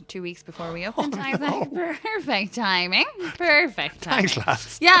March, 2 weeks before we opened. I was like, perfect timing. Perfect timing. Thanks,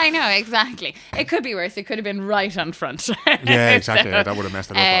 lads. Yeah, I know, exactly. It could be worse. It could have been right on front. Yeah, exactly. So, that would have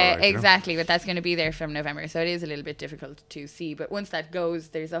messed it up all right. Exactly, but that's going to be there from November. So it is a little bit difficult to see. But once that goes,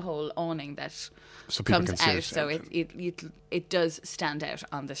 there's a whole awning that comes out. So it does stand out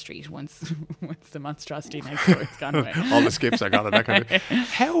on the street once the monstrosity next door is gone away. All the skips are gone and that kind of thing.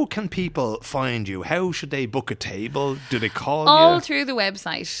 How can people find you? How should they book a table? Do they call you? All through the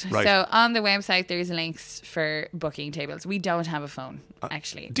website. Right. So on the website there's links for booking tables. We don't have a phone,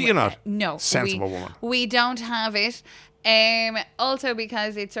 actually. Do you not? No. Sensible woman. We don't have it. Also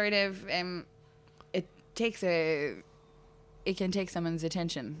because it sort of it can take someone's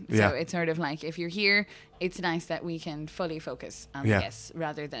attention. So it's sort of like, if you're here, it's nice that we can fully focus on the guests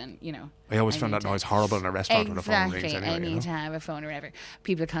rather than, I always found that noise horrible in a restaurant when the phone rings anyway. I need to have a phone or whatever.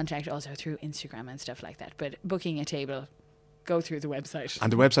 People contact also through Instagram and stuff like that. But booking a table, go through the website.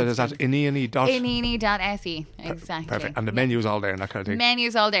 And the website is at inini.se. Exactly. Perfect. And the menu's all there and that kind of thing.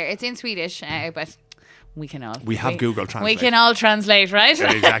 Menu's all there. It's in Swedish, but we have Google Translate. We can all translate, right?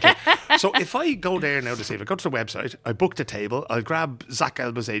 Yeah, exactly. So if I go there now this evening, go to the website, I booked a table, I'll grab Zach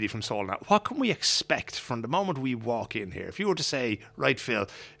Elbazadi from Solna. What can we expect from the moment we walk in here? If you were to say, right, Phil,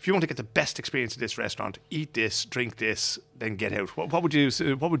 if you want to get the best experience at this restaurant, eat this, drink this, then get out. What would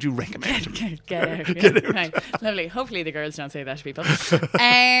you recommend? Get out. Get out. Right. Lovely. Hopefully the girls don't say that to people.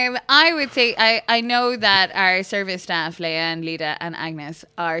 I would say I know that our service staff, Leia and Lida and Agnes,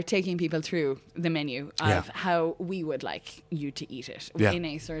 are taking people through the menu of how we would like you to eat it in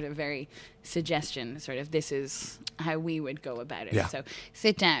a sort of very suggestion, sort of this is how we would go about it. So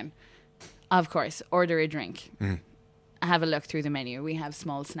sit down, of course, order a drink, have a look through the menu. We have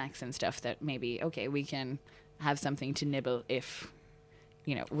small snacks and stuff that maybe, we can have something to nibble if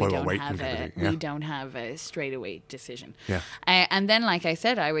we don't have a straightaway decision. And then, like I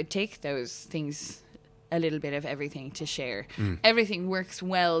said, I would take those things, a little bit of everything to share. Everything works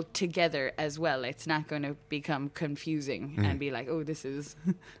well together as well. It's not going to become confusing and be like, this is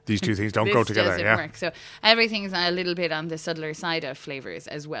these two things don't go together. Doesn't work. So everything's a little bit on the subtler side of flavors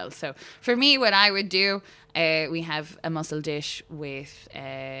as well. So for me, what I would do, we have a mussel dish with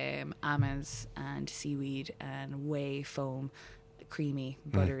almonds and seaweed and whey foam, creamy,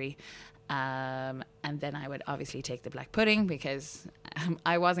 buttery. And then I would obviously take the black pudding because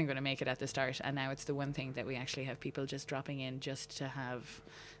I wasn't going to make it at the start, and now it's the one thing that we actually have people just dropping in just to have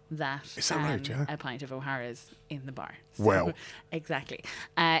that. Is that right? Yeah. A pint of O'Hara's in the bar. So, wow. Exactly.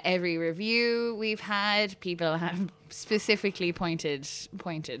 Every review we've had, people have specifically pointed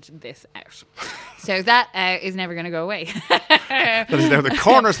this out. So that is never going to go away. That is now the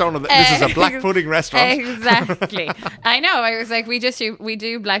cornerstone of this is a black pudding restaurant. Exactly. I know. I was like, we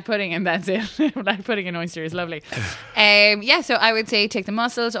do black pudding and that's it. Black pudding and oysters, lovely. So I would say take the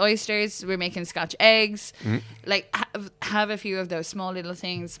mussels, oysters. We're making Scotch eggs. Like have a few of those small little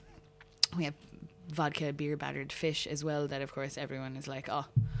things. We have vodka beer battered fish as well. That of course everyone is like,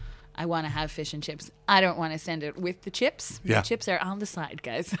 I want to have fish and chips. I don't want to send it with the chips. The chips are on the side,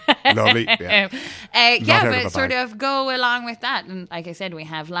 guys. Lovely. Yeah. But sort of go along with that. And like I said, we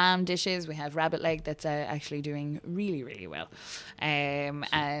have lamb dishes. We have rabbit leg that's actually doing really, really well.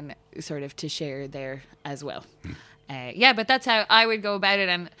 And sort of to share there as well. But that's how I would go about it.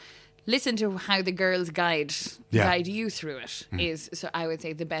 And listen to how the girls guide you through it. So I would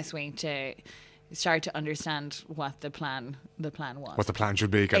say the best way to start to understand what the plan was. What the plan should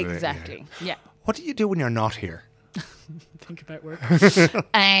be. Exactly. Yeah. What do you do when you're not here? Think about work.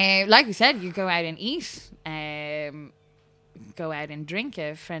 Like we said, you go out and eat. Go out and drink.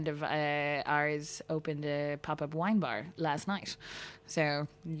 A friend of ours opened a pop-up wine bar last night. So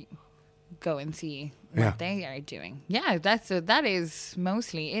go and see what they are doing. Yeah, that is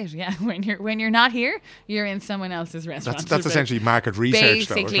mostly it. Yeah, when you're not here, you're in someone else's restaurant. That's essentially market research,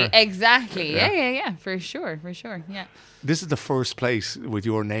 basically, though, isn't it? Exactly. Yeah, for sure. Yeah. This is the first place with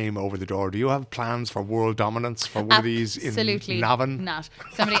your name over the door. Do you have plans for world dominance for one of these in Navan? Not.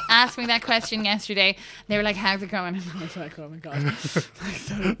 Somebody asked me that question yesterday. They were like, "How's it going?" And I was like, "Oh my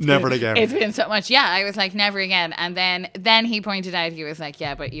god, never again." It's been so much. Yeah, I was like, "Never again." And then he pointed out, he was like,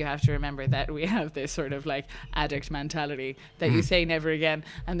 "Yeah, but you have to remember that we have this sort of like addict mentality that you say never again,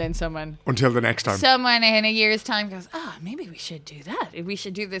 and then someone until the next time, someone in a year's time goes, maybe we should do that. We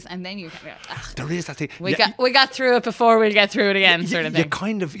should do this, and then you can go, there is that thing. We got through it before. We'll get through it again, sort of thing. You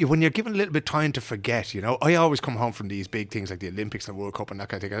kind of, when you're given a little bit of time to forget, I always come home from these big things like the Olympics and the World Cup and that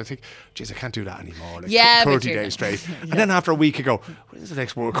kind of thing, and I think, geez, I can't do that anymore. Like 30 days straight. And then after a week you go, when's the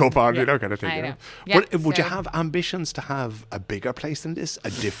next World Cup on? Kind of thing. I know. But would you have ambitions to have a bigger place than this?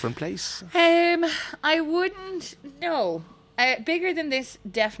 A different place? I wouldn't, no. Bigger than this,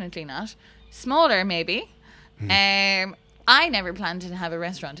 definitely not. Smaller, maybe. I never planned to have a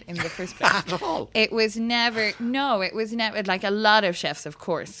restaurant in the first place. At all? It was never, like a lot of chefs, of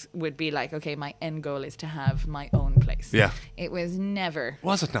course, would be like, okay, my end goal is to have my own place. Yeah. It was never.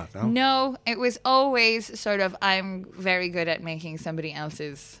 Was it not? No? No, it was always sort of, I'm very good at making somebody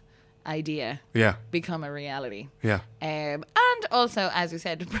else's idea become a reality. Yeah. And also, as we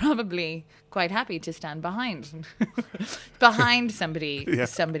said, probably quite happy to stand behind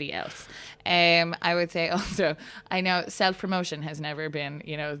somebody else. I would say also, I know self-promotion has never been,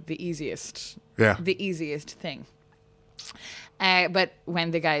 the easiest thing. But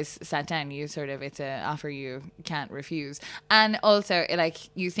when the guys sat down, you sort of, it's an offer you can't refuse. And also, like,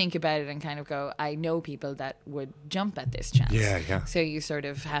 you think about it and kind of go, I know people that would jump at this chance. Yeah. So you sort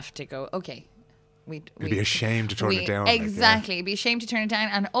of have to go, okay. You'd be ashamed to turn it down. Exactly. Be ashamed to turn it down.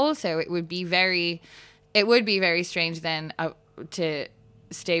 And also, it would be very it would be very strange then to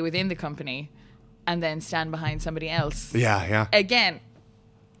stay within the company and then stand behind somebody else. Yeah. Again,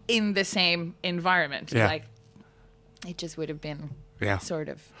 in the same environment. Yeah. Like, it just would have been sort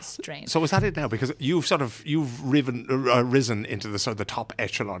of strange. So is that it now? Because you've risen into the sort of the top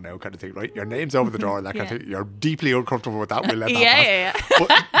echelon now, kind of thing, right? Your name's over the door, and that kind of thing. You're deeply uncomfortable with that. We'll let that pass. But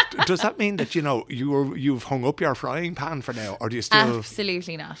does that mean that you've hung up your frying pan for now, or do you still?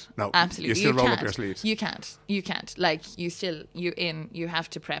 Absolutely not. No, absolutely. You still roll up your sleeves. You can't. Like, you have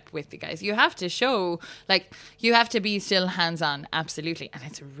to prep with the guys. You have to show, like, you have to be still hands on. Absolutely, and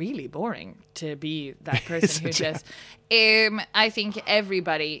it's really boring to be that person who just. I think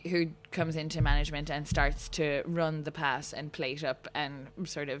everybody who comes into management and starts to run the pass and plate up and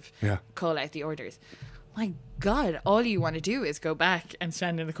sort of call out the orders, my God, all you want to do is go back and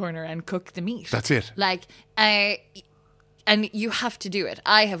stand in the corner and cook the meat. That's it. Like, and you have to do it.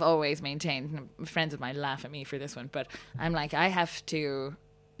 I have always maintained, friends of mine laugh at me for this one, but I'm like, I have to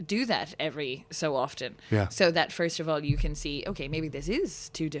do that every so often, so that first of all you can see, okay, maybe this is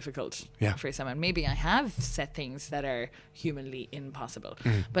too difficult for someone. Maybe I have set things that are humanly impossible.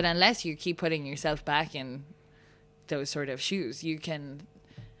 But unless you keep putting yourself back in those sort of shoes, you can't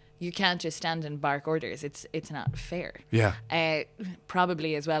just stand and bark orders. It's not fair.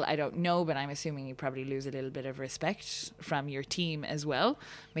 Probably as well, I don't know, but I'm assuming you probably lose a little bit of respect from your team as well,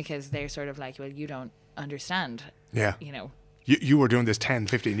 because they're sort of like, well, you don't understand. You know, You were doing this 10,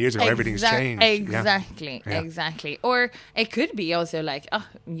 15 years ago. Everything's changed. Exactly. Or it could be also like, oh,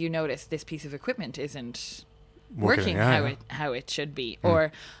 you notice this piece of equipment isn't working how it should be.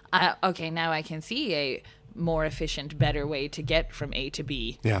 Or, okay, now I can see a more efficient, better way to get from A to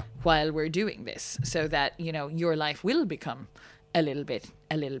B while we're doing this, so that, you know, your life will become a little bit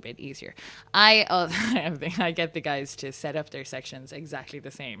easier. I get the guys to set up their sections exactly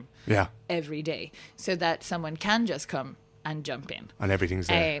the same every day, so that someone can just come and jump in. And everything's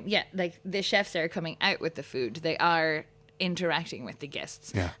there. Like the chefs are coming out with the food. They are interacting with the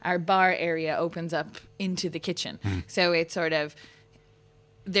guests. Our bar area opens up into the kitchen. So it's sort of,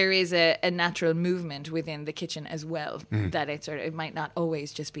 there is a natural movement within the kitchen as well, that it might not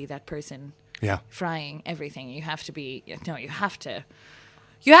always just be that person frying everything. You have to be, you have to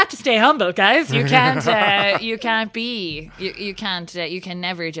stay humble, guys. You can't. You can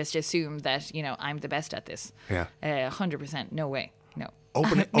never just assume that, you know, I'm the best at this. 100%. No way. No.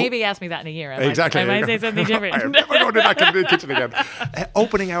 Maybe ask me that in a year. I might say something different. I'm never going to that kitchen again.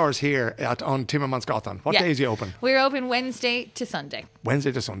 Opening hours here on Timmermans Gatan. What days are you open? We're open Wednesday to Sunday.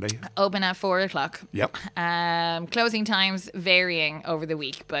 Open at 4:00. Yep. Closing times varying over the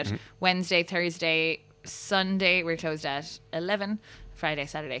week, but Wednesday, Thursday, Sunday we're closed at 11. Friday,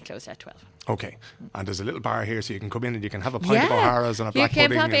 Saturday closed at 12. Okay. And there's a little bar here, so you can come in and you can have a pint of O'Hara's and a black pudding. You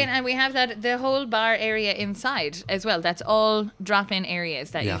can pop in, and we have the whole bar area inside as well. That's all drop-in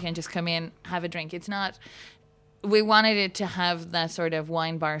areas that you can just come in, have a drink. It's not... We wanted it to have that sort of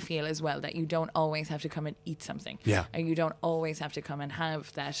wine bar feel as well, that you don't always have to come and eat something. And you don't always have to come and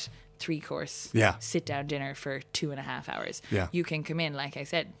have that 3-course sit-down dinner for 2.5 hours. You can come in, like I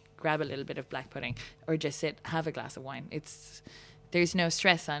said, grab a little bit of black pudding, or just sit, have a glass of wine. There's no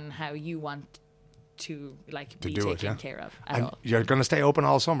stress on how you want to be taken care of at all. You're going to stay open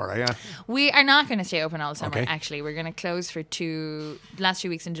all summer, are you? We are not going to stay open all summer, actually. We're going to close for last 2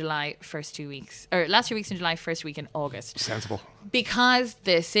 weeks in July, first 2 weeks, or last 2 weeks in July, first week in August. Sensible. Because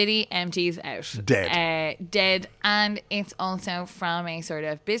the city empties out. Dead. And it's also from a sort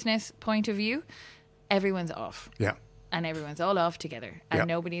of business point of view, everyone's off. And everyone's all off together. And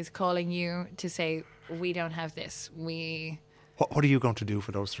nobody's calling you to say, we don't have this. What are you going to do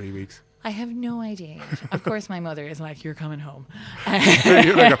for those 3 weeks? I have no idea yet. Of course, my mother is like, you're coming home.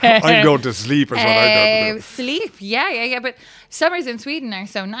 You're like, I'm going to sleep is what I'm going to do. Sleep, yeah. But summers in Sweden are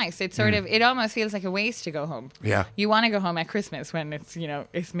so nice. It's sort of, it almost feels like a waste to go home. You want to go home at Christmas when it's, you know,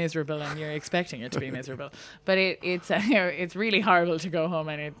 it's miserable and you're expecting it to be miserable. But it's really horrible to go home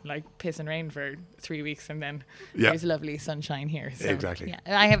and it like piss and rain for 3 weeks and then there's lovely sunshine here. So, exactly.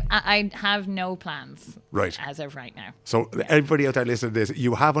 I have no plans as of right now. So everybody out there listening to this,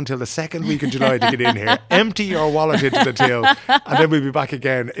 you have until the second week of July to get in here. Empty your wallet into the till, and then we'll be back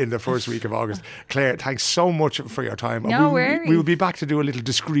again in the first week of August. Claire, thanks so much for your time. No worries. We will be back to do a little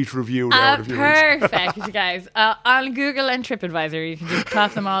discreet review now in a few weeks. Perfect, guys. On Google and TripAdvisor, you can just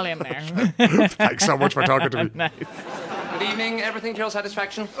pop them all in there. Thanks so much for talking to me. Nice. Good evening. Everything to your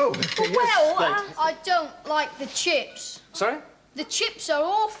satisfaction? Well, I don't like the chips. Sorry? The chips are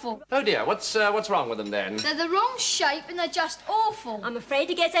awful. Oh dear, what's wrong with them then? They're the wrong shape and they're just awful. I'm afraid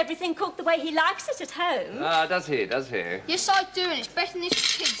he gets everything cooked the way he likes it at home. Does he? Yes, I do, and it's better than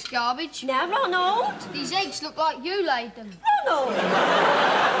this pig's garbage. Now, Ronald. These eggs look like you laid them. Ronald!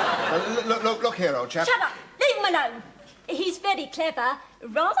 Look here, old chap. Shut up. Leave him alone. He's very clever,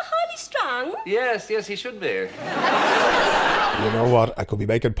 rather highly strung. Yes, he should be. You know what? I could be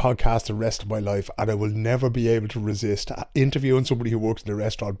making podcasts the rest of my life and I will never be able to resist interviewing somebody who works in the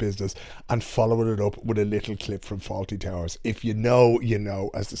restaurant business and following it up with a little clip from Fawlty Towers. If you know, you know,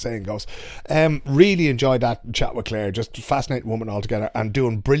 as the saying goes. Really enjoyed that chat with Claire. Just a fascinating woman altogether and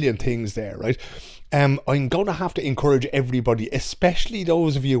doing brilliant things there, right? I'm going to have to encourage everybody, especially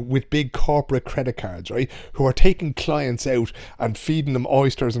those of you with big corporate credit cards, right, who are taking clients out and feeding them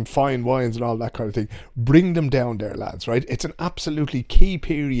oysters and fine wines and all that kind of thing. Bring them down there, lads, right? It's an absolutely key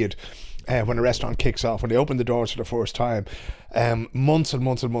period when a restaurant kicks off, when they open the doors for the first time. Months and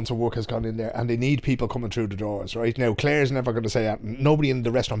months and months of work has gone in there and they need people coming through the doors, right? Now, Claire's never going to say that. Nobody in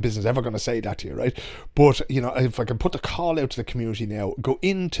the restaurant business is ever going to say that to you, right? But, you know, if I can put the call out to the community now, go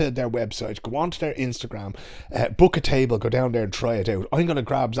into their website, go onto their Instagram, book a table, go down there and try it out. I'm going to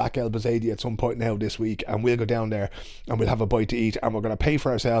grab Zach Elbazadi at some point now this week and we'll go down there and we'll have a bite to eat and we're going to pay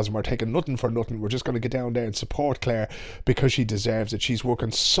for ourselves and we're taking nothing for nothing. We're just going to get down there and support Claire because she deserves it. She's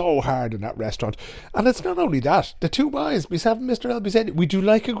working so hard in that restaurant. And it's not only that, the two guys, myself and Mr. Elbazadi, we do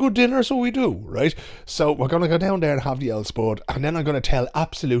like a good dinner, so we do, right? So we're going to go down there and have the El Spud and then I'm going to tell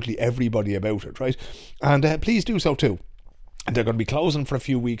absolutely everybody about it, right? And please do so too. And they're going to be closing for a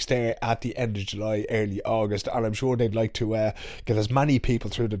few weeks there at the end of July, early August, and I'm sure they'd like to get as many people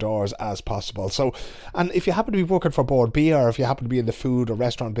through the doors as possible. So, and if you happen to be working for Board B, or if you happen to be in the food or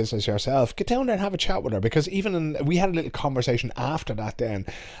restaurant business yourself, get down there and have a chat with her, because we had a little conversation after that then,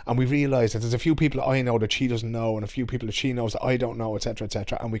 and we realised that there's a few people I know that she doesn't know, and a few people that she knows that I don't know, etc.,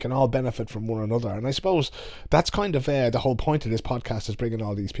 etc., and we can all benefit from one another. And I suppose that's kind of the whole point of this podcast, is bringing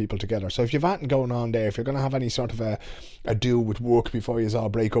all these people together. So if you've anything going on there, if you're going to have any sort of a do with work before you all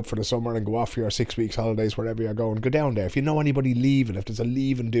break up for the summer and go off for your 6 weeks holidays, wherever you're going, go down there. If you know anybody leaving, if there's a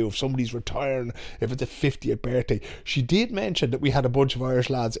leave and do, if somebody's retiring, if it's a 50th birthday. She did mention that we had a bunch of Irish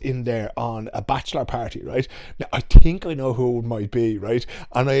lads in there on a bachelor party, right? Now I think I know who it might be, right?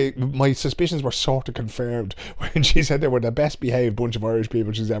 And my suspicions were sort of confirmed when she said they were the best behaved bunch of Irish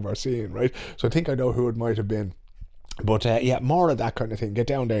people she's ever seen, right? So I think I know who it might have been. But yeah, more of that kind of thing. Get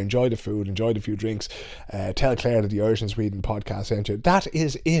down there, enjoy the food, enjoy the few drinks. Tell Claire that the Irish in Sweden podcast sent you. That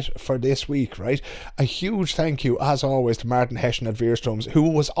is it for this week, right? A huge thank you, as always, to Martin Hessian at Veerströms, who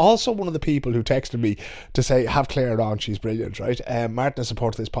was also one of the people who texted me to say, have Claire on, she's brilliant, right? Martin has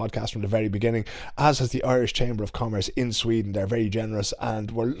supported this podcast from the very beginning, as has the Irish Chamber of Commerce in Sweden. They're very generous, and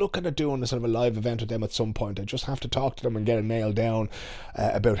we're looking at doing a sort of a live event with them at some point. I just have to talk to them and get it nailed down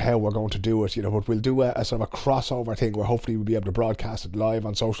about how we're going to do it, you know. But we'll do a sort of a crossover thing where hopefully we'll be able to broadcast it live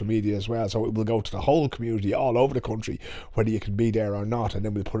on social media as well, so it will go to the whole community all over the country, whether you can be there or not, and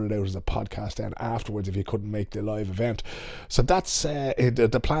then we'll put it out as a podcast then afterwards if you couldn't make the live event. So that's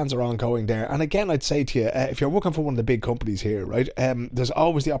the plans are ongoing there. And again, I'd say to you, if you're working for one of the big companies here, right, there's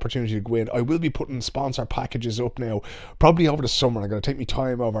always the opportunity to go in. I will be putting sponsor packages up now, probably over the summer. I'm going to take me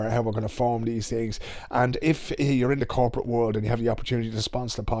time over how we're going to form these things, and if you're in the corporate world and you have the opportunity to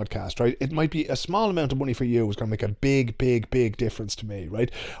sponsor the podcast, right, it might be a small amount of money for you. It's going to make a big difference to me,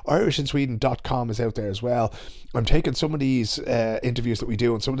 right? IrishinSweden.com is out there as well. I'm taking some of these interviews that we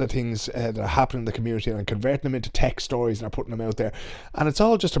do and some of the things that are happening in the community, and I'm converting them into text stories and I'm putting them out there, and it's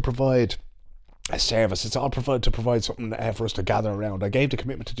all just to provide a service. It's all to provide something for us to gather around. I gave the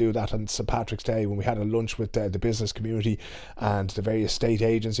commitment to do that on St. Patrick's Day when we had a lunch with the business community and the various state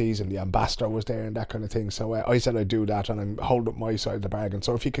agencies, and the ambassador was there and that kind of thing. So I said I'd do that, and I'm holding up my side of the bargain.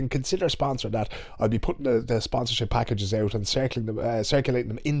 So if you can consider sponsoring that, I'll be putting the sponsorship packages out and circulating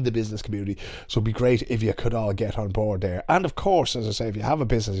them in the business community. So it'd be great if you could all get on board there. And of course, as I say, if you have a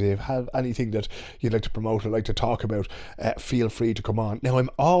business, if you have anything that you'd like to promote or like to talk about, feel free to come on. Now, I'm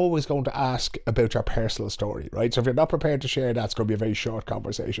always going to ask about your personal story, right? So if you're not prepared to share that, it's going to be a very short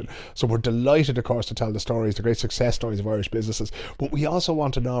conversation. So we're delighted, of course, to tell the stories, the great success stories of Irish businesses, but we also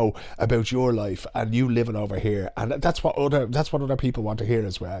want to know about your life and you living over here, and that's what other people want to hear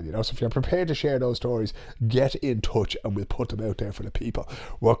as well, you know. So if you're prepared to share those stories, get in touch and we'll put them out there for the people.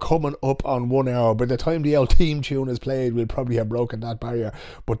 We're coming up on 1 hour. By the time the old theme tune is played, we'll probably have broken that barrier,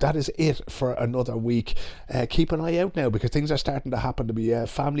 but that is it for another week. Keep an eye out now, because things are starting to happen. To be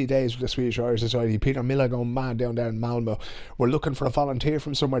family days with the Swedish Irish Society. Peter Miller going mad down there in Malmo. We're looking for a volunteer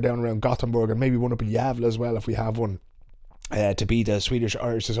from somewhere down around Gothenburg, and maybe one up in Gävle as well if we have one. to be the Swedish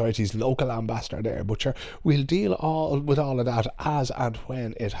Irish Society's local ambassador there. But sure, we'll deal with all of that as and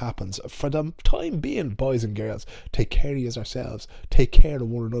when it happens. For the time being, boys and girls, take care of yourselves, take care of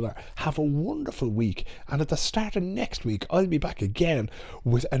one another, have a wonderful week, and at the start of next week I'll be back again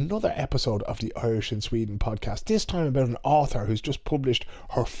with another episode of the Irish in Sweden podcast, this time about an author who's just published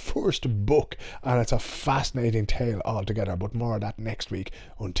her first book, and it's a fascinating tale altogether. But more of that next week.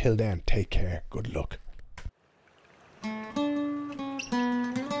 Until then, take care, good luck.